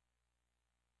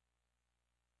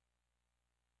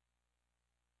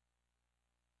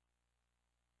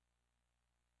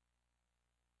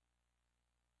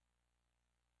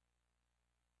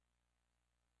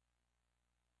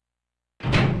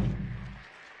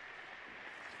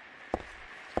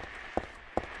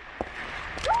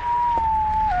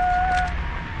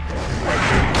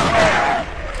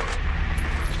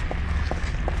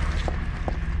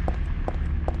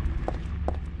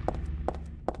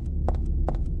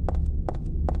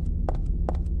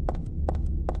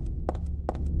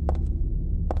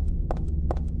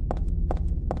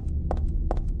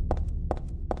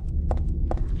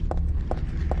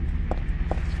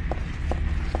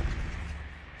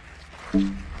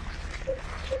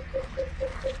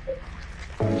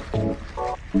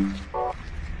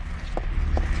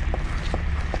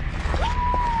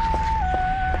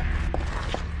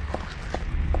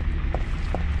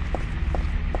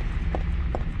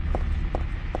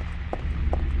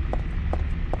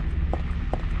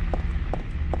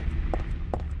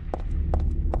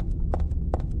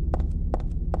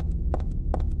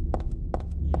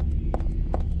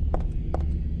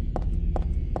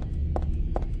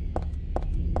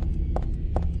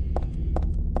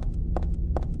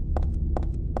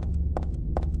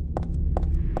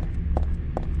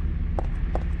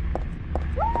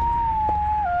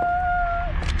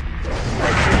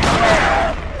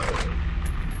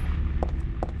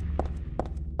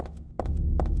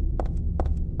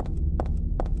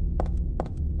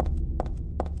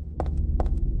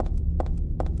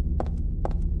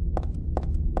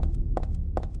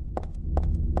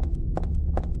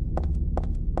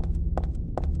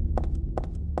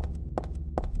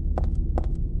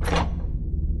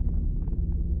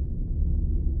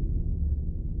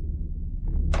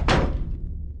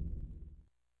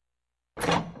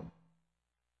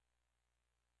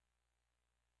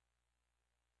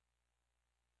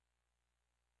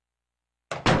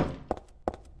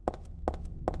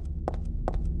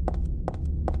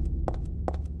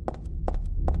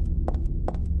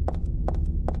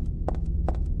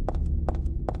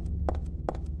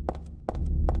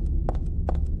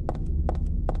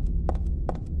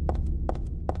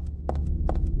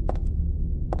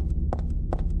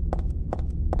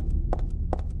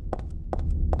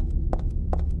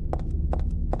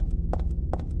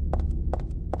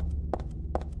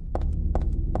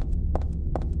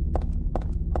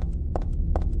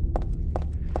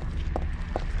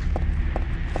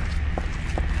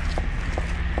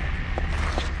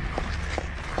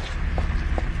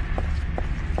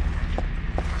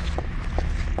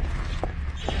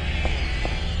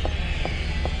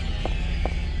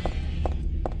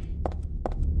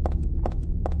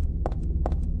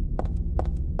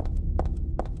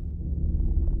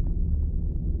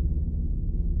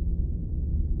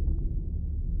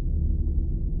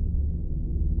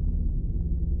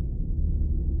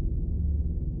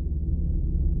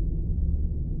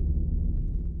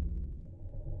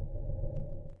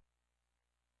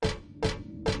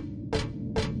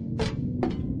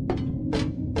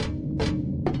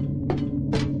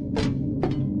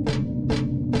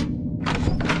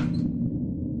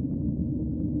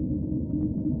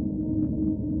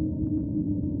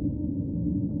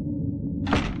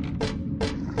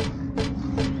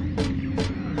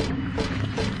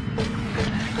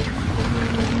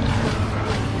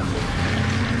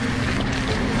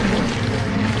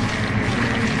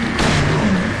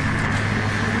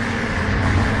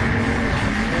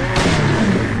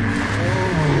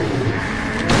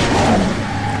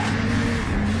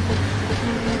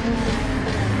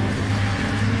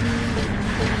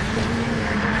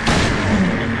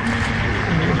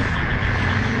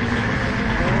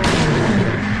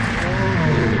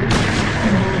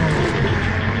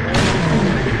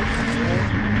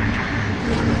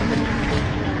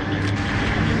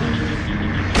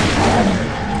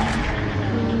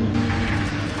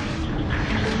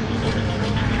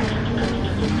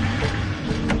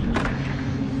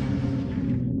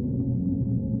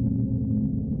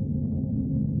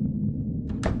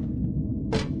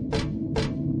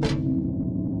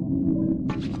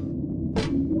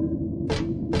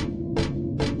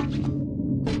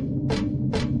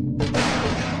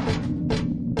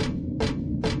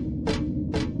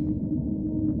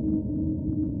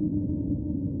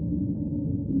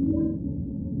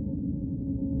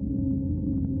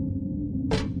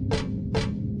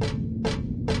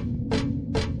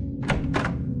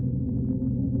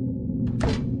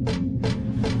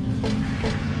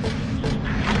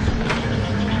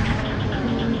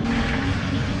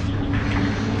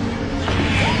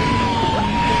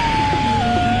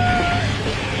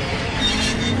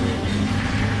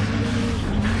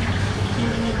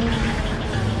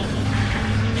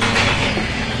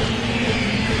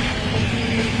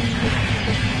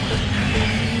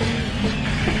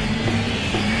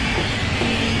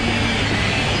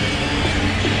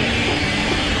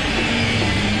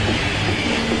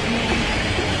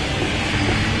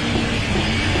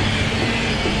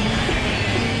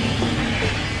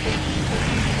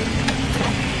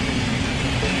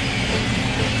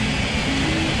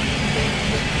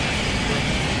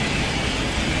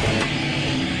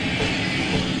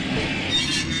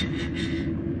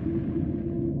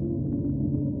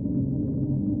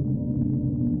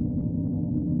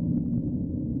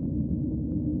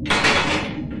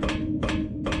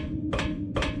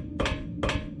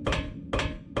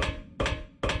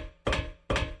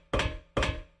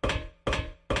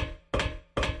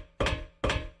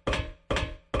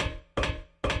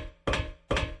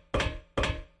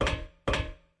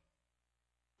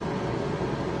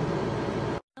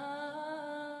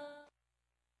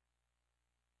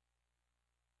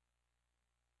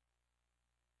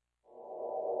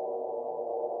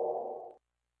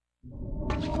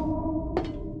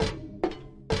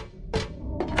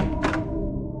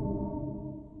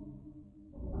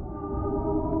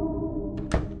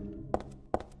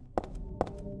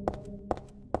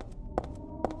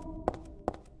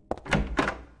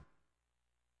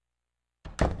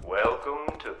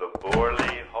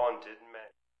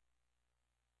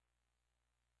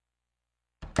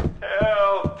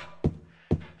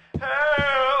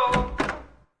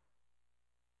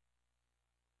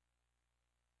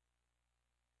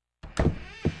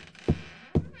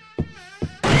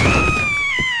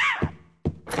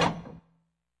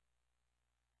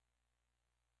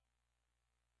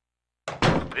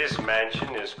 This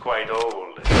mansion is quite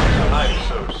old. I'm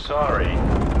so sorry.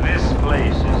 This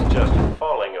place is just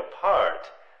falling apart.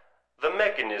 The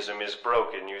mechanism is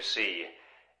broken, you see.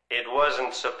 It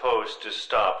wasn't supposed to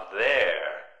stop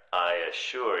there, I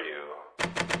assure you.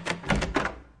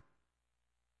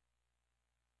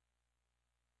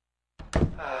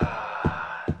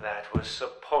 That was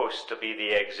supposed to be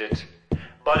the exit.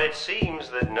 But it seems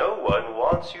that no one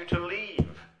wants you to leave.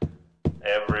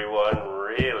 Everyone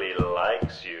really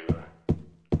likes you.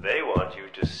 They want you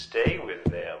to stay with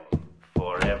them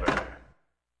forever.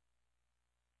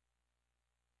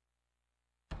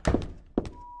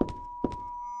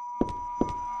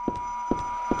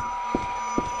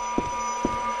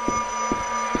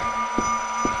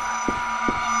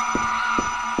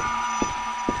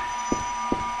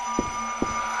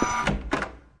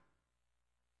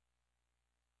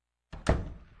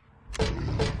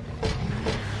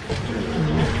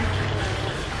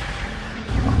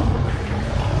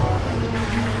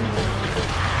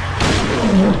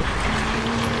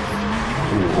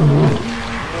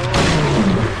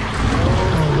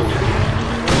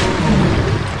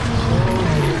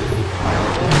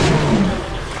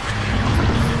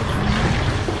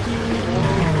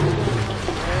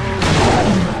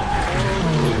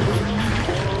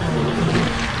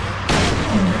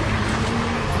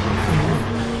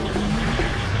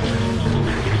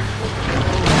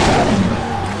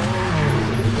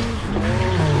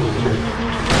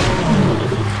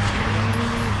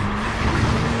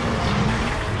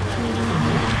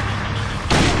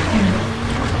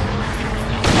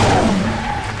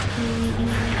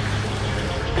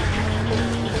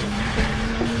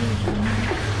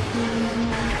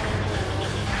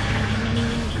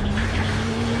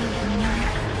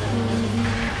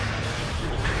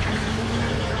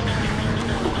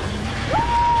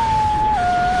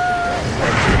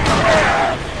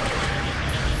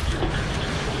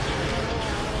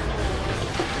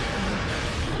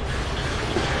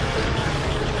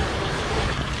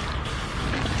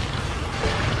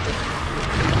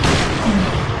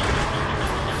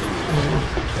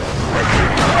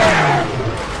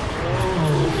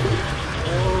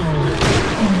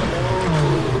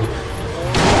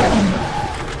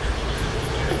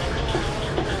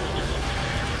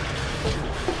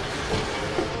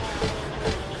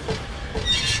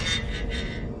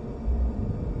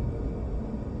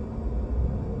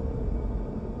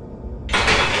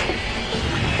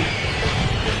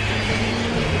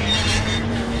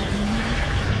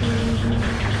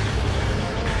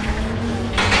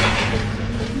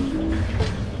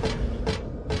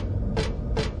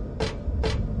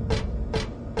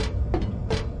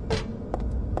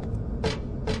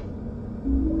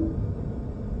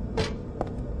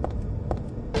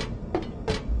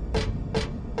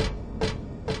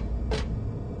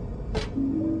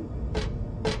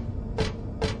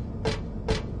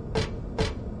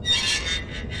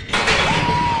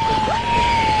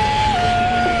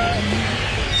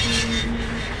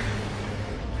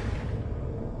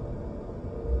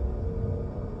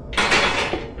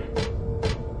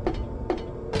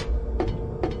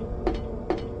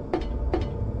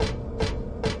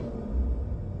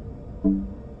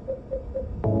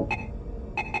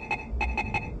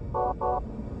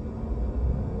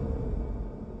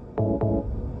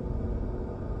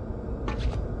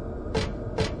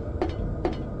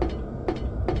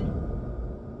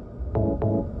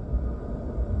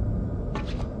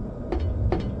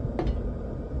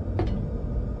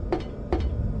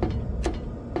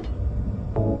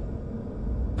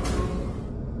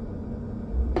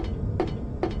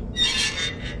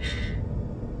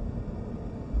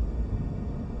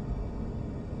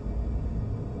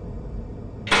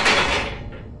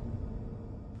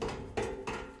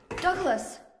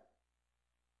 Douglas!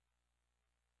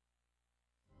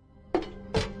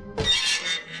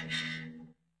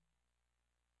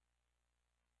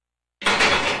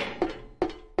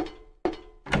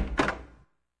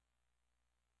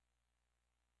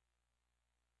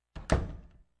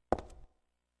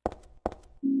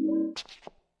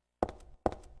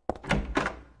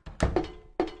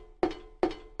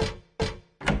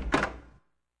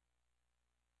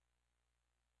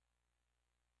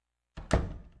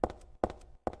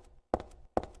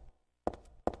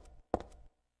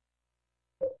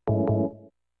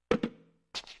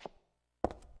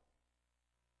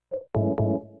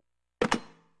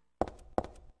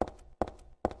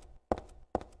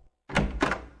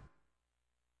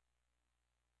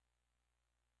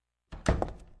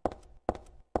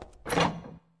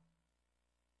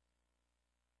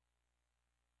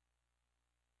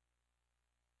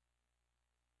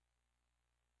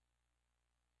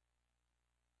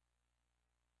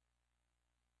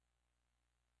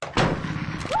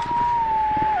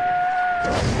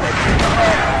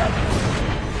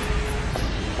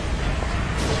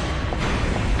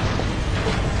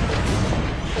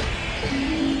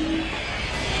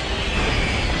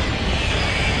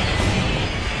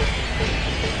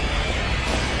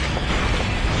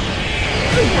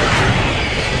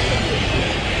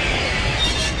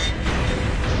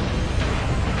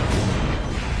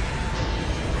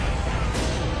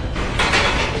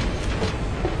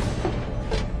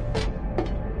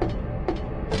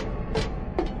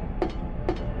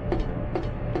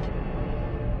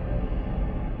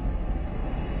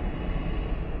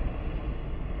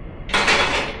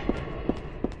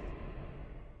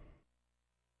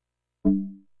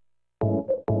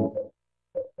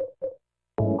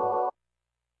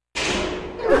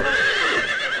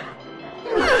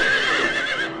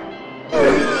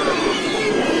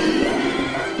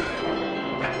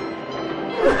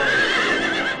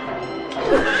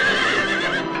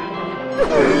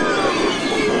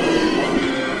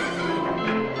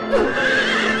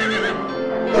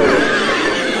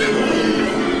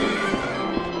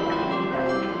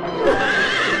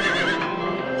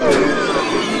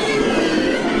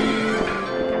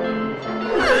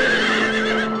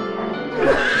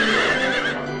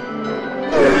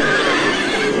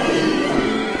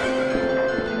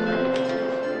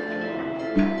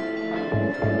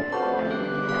 こ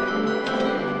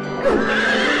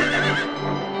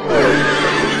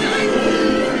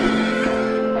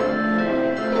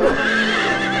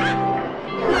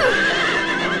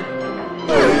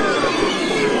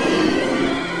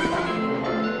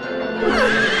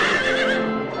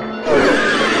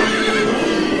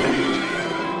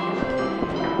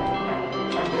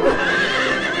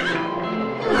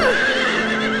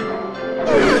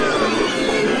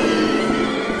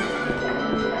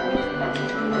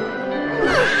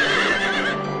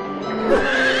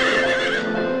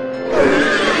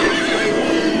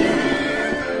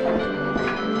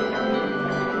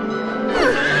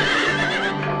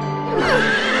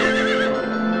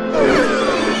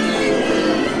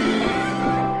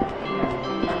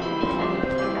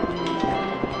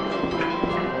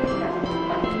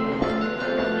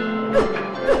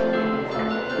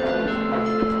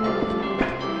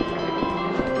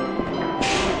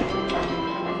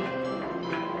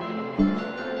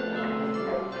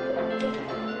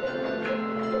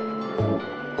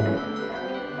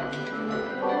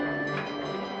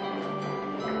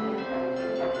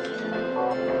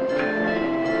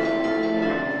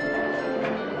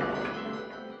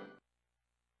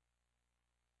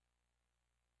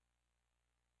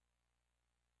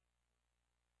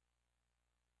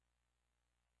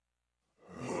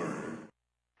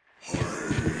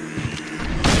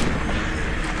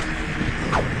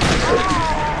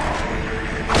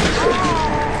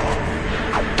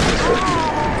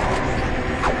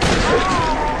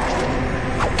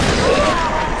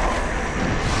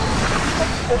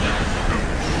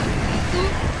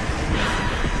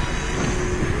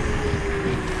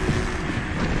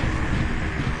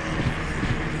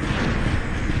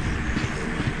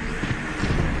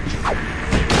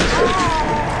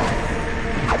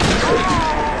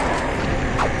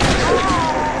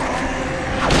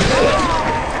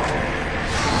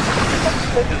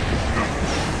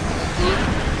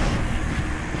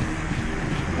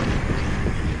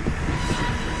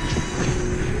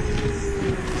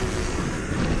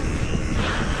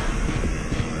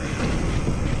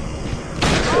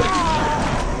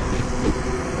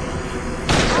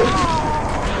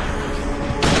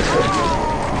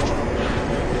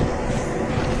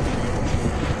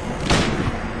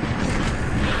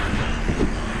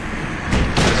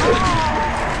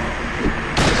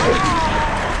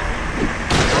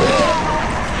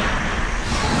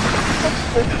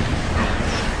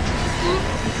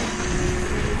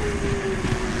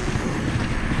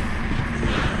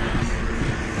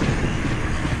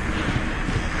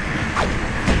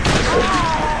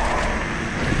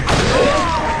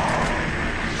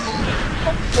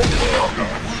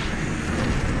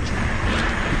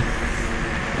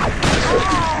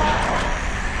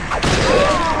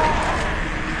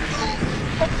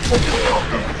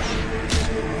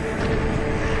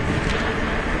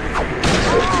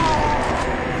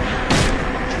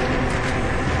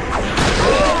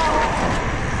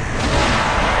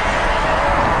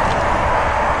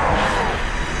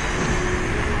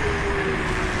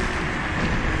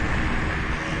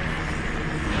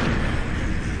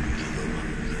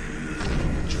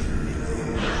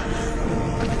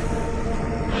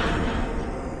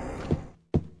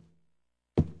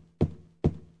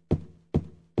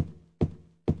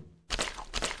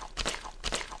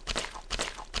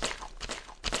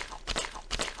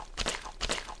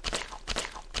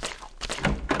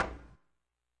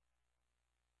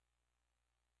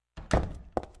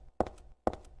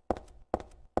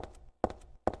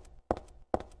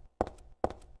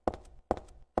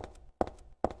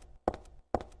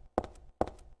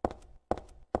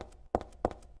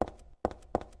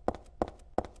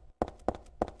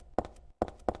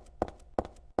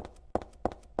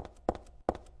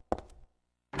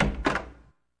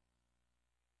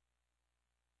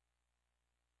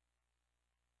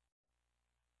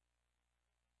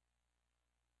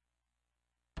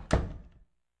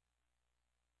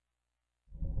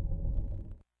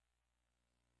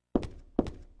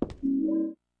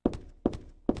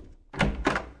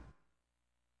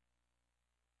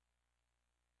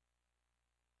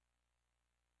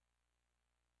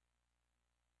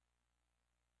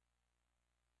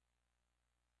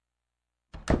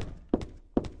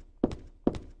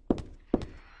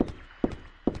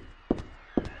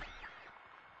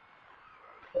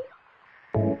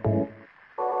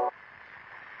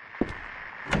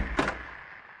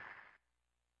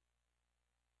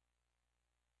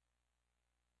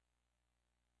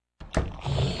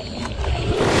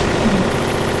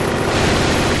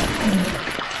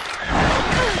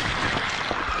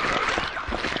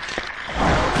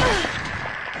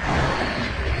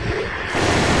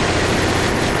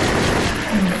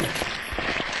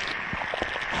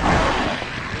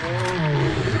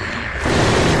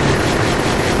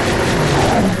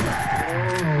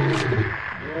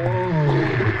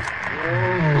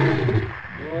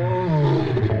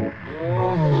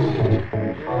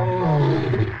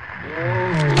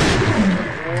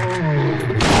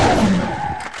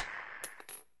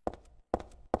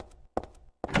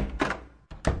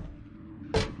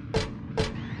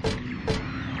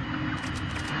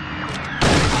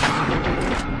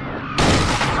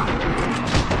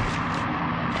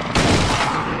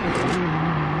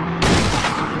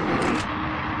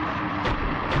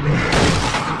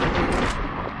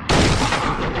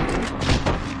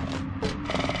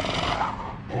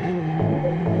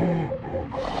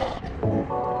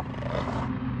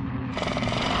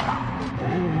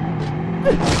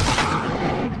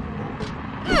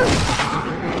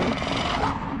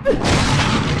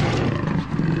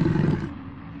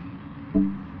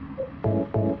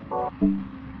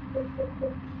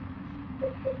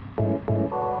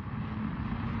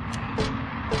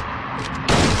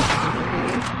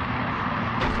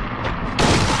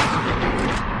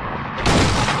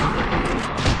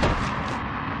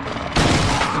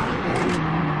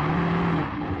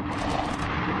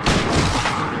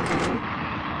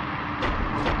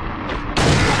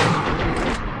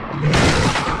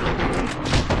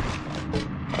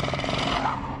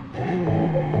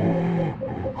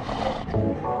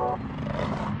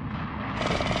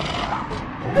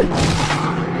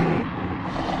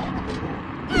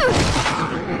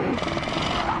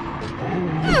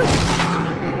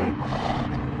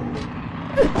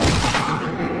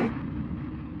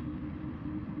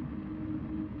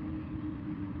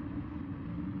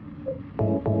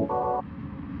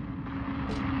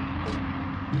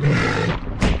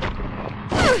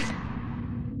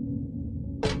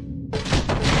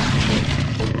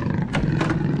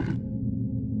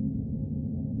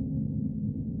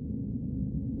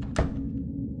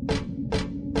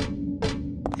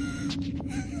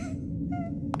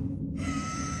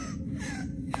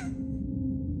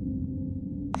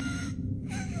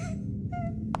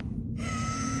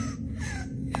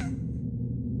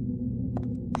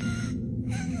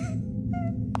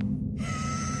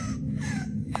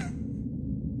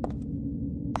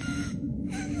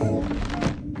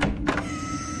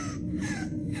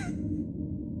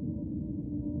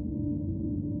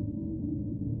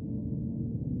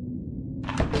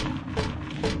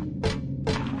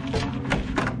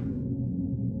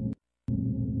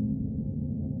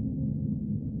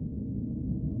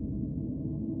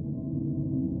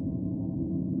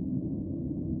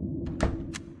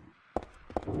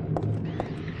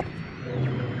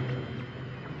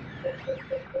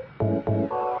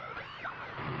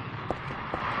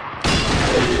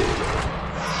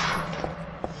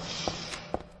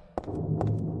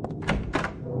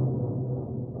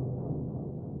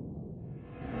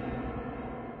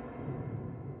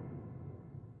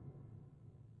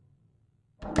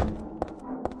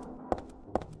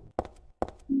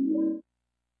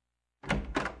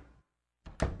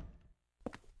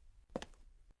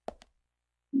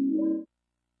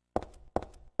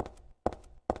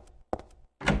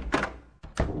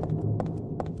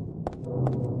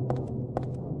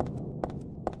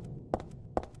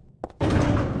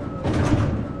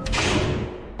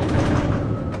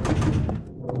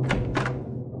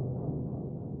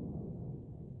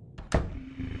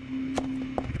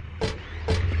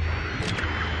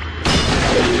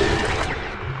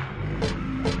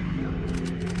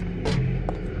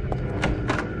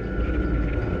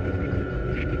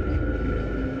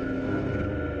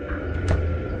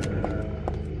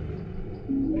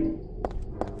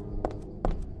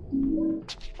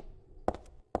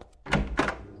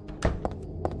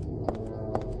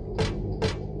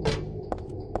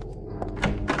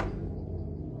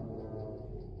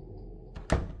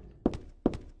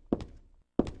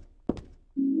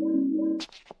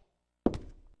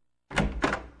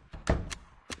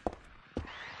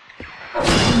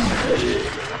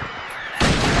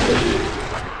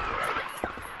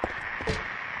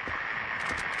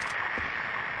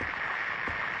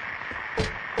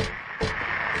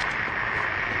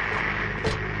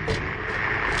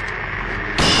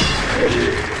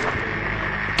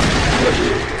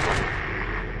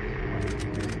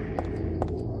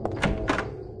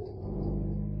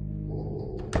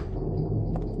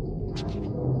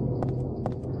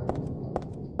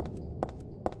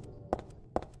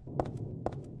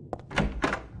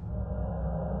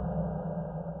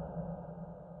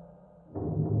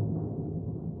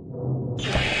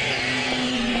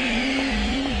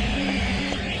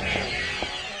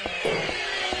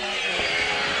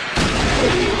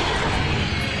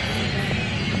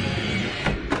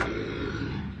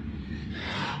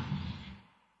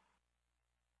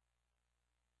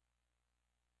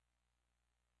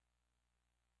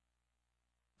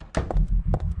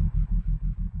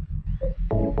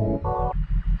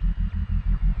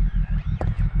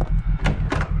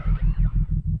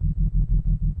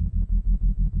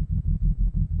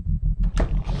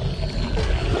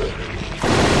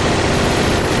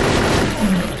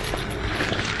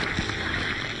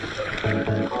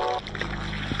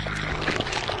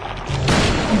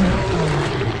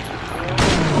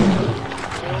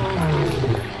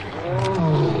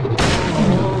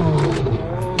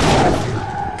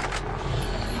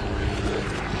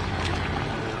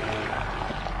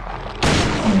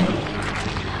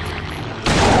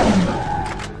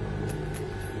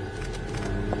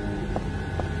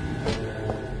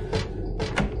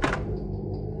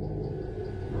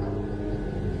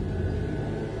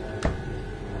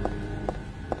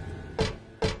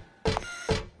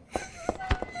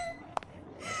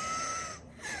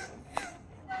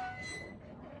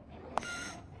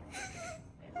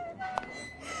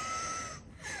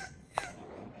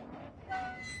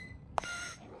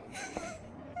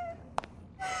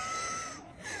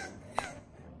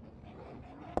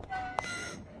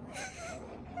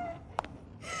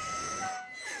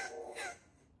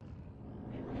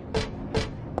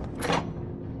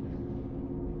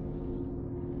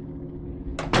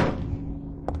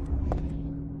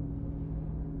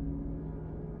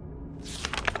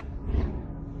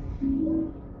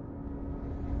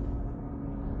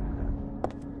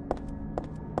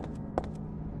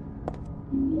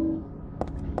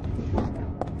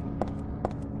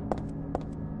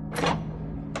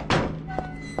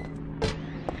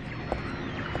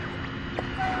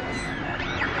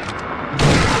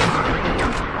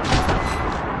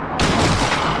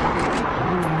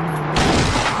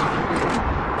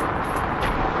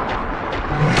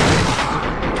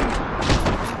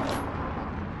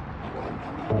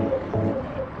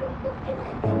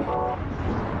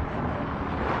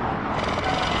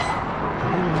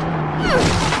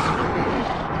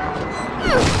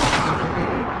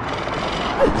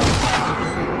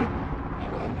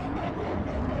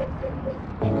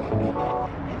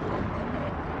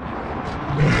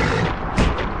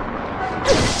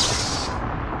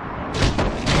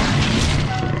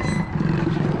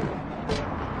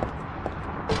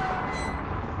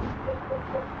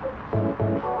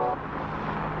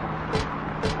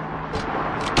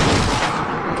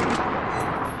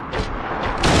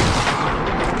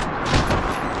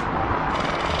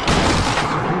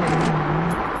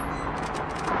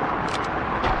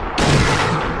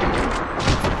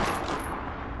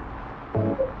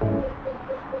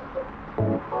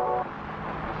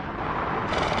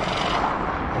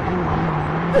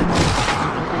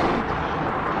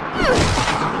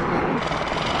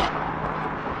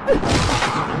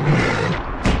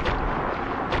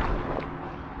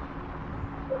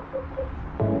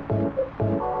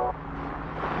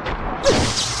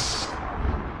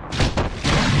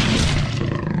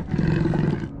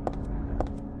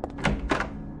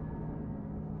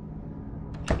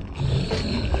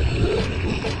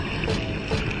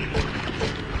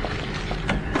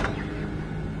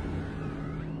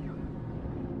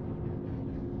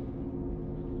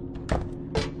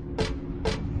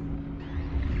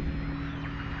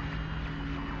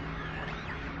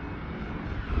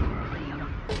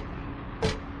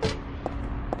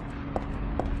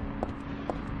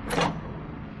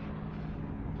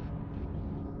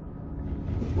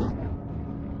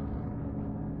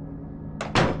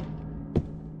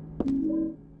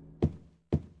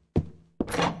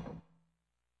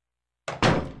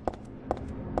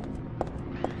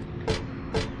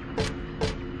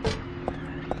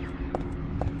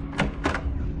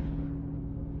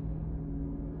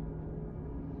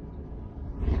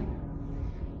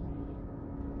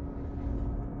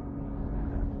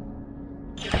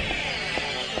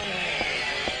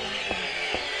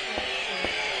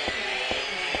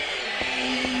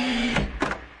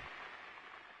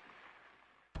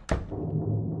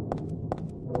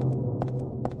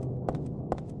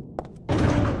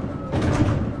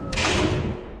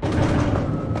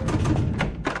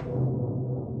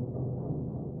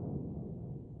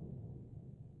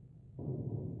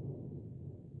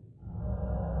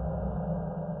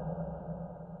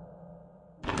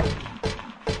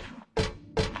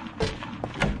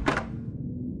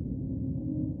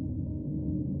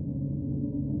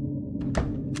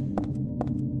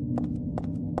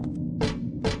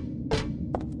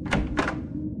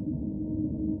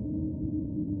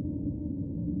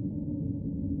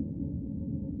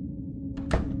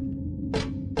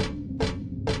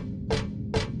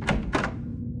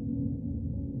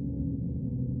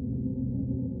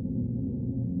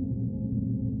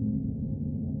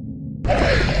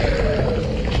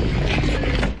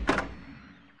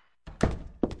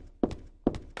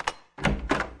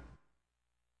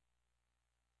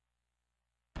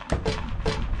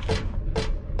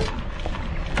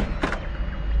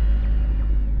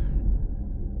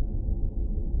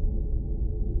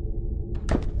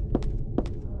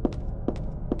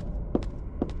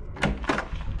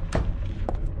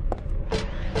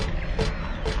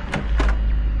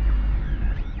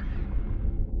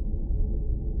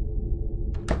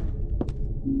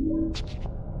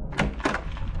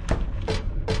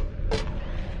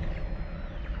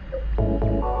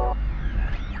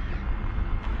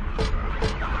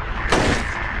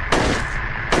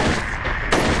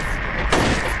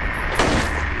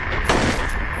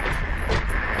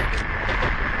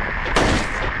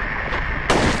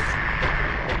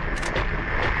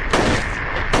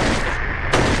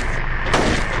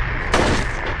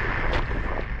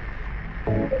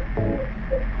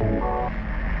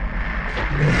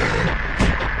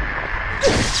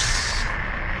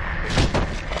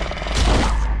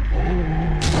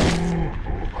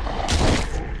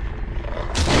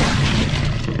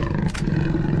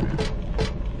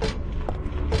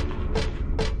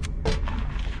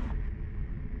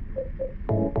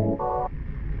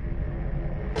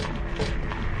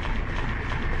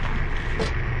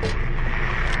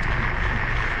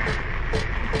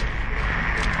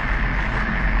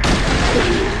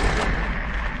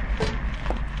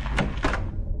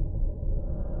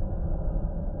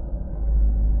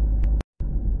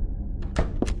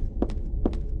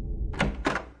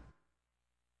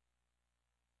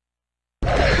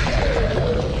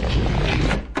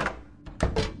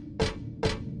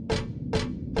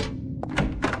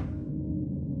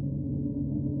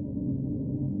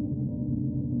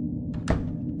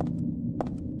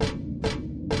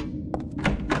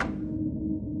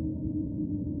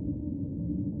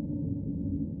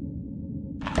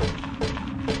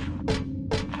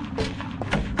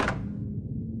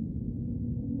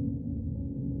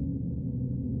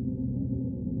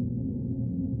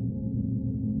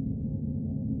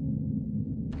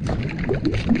こ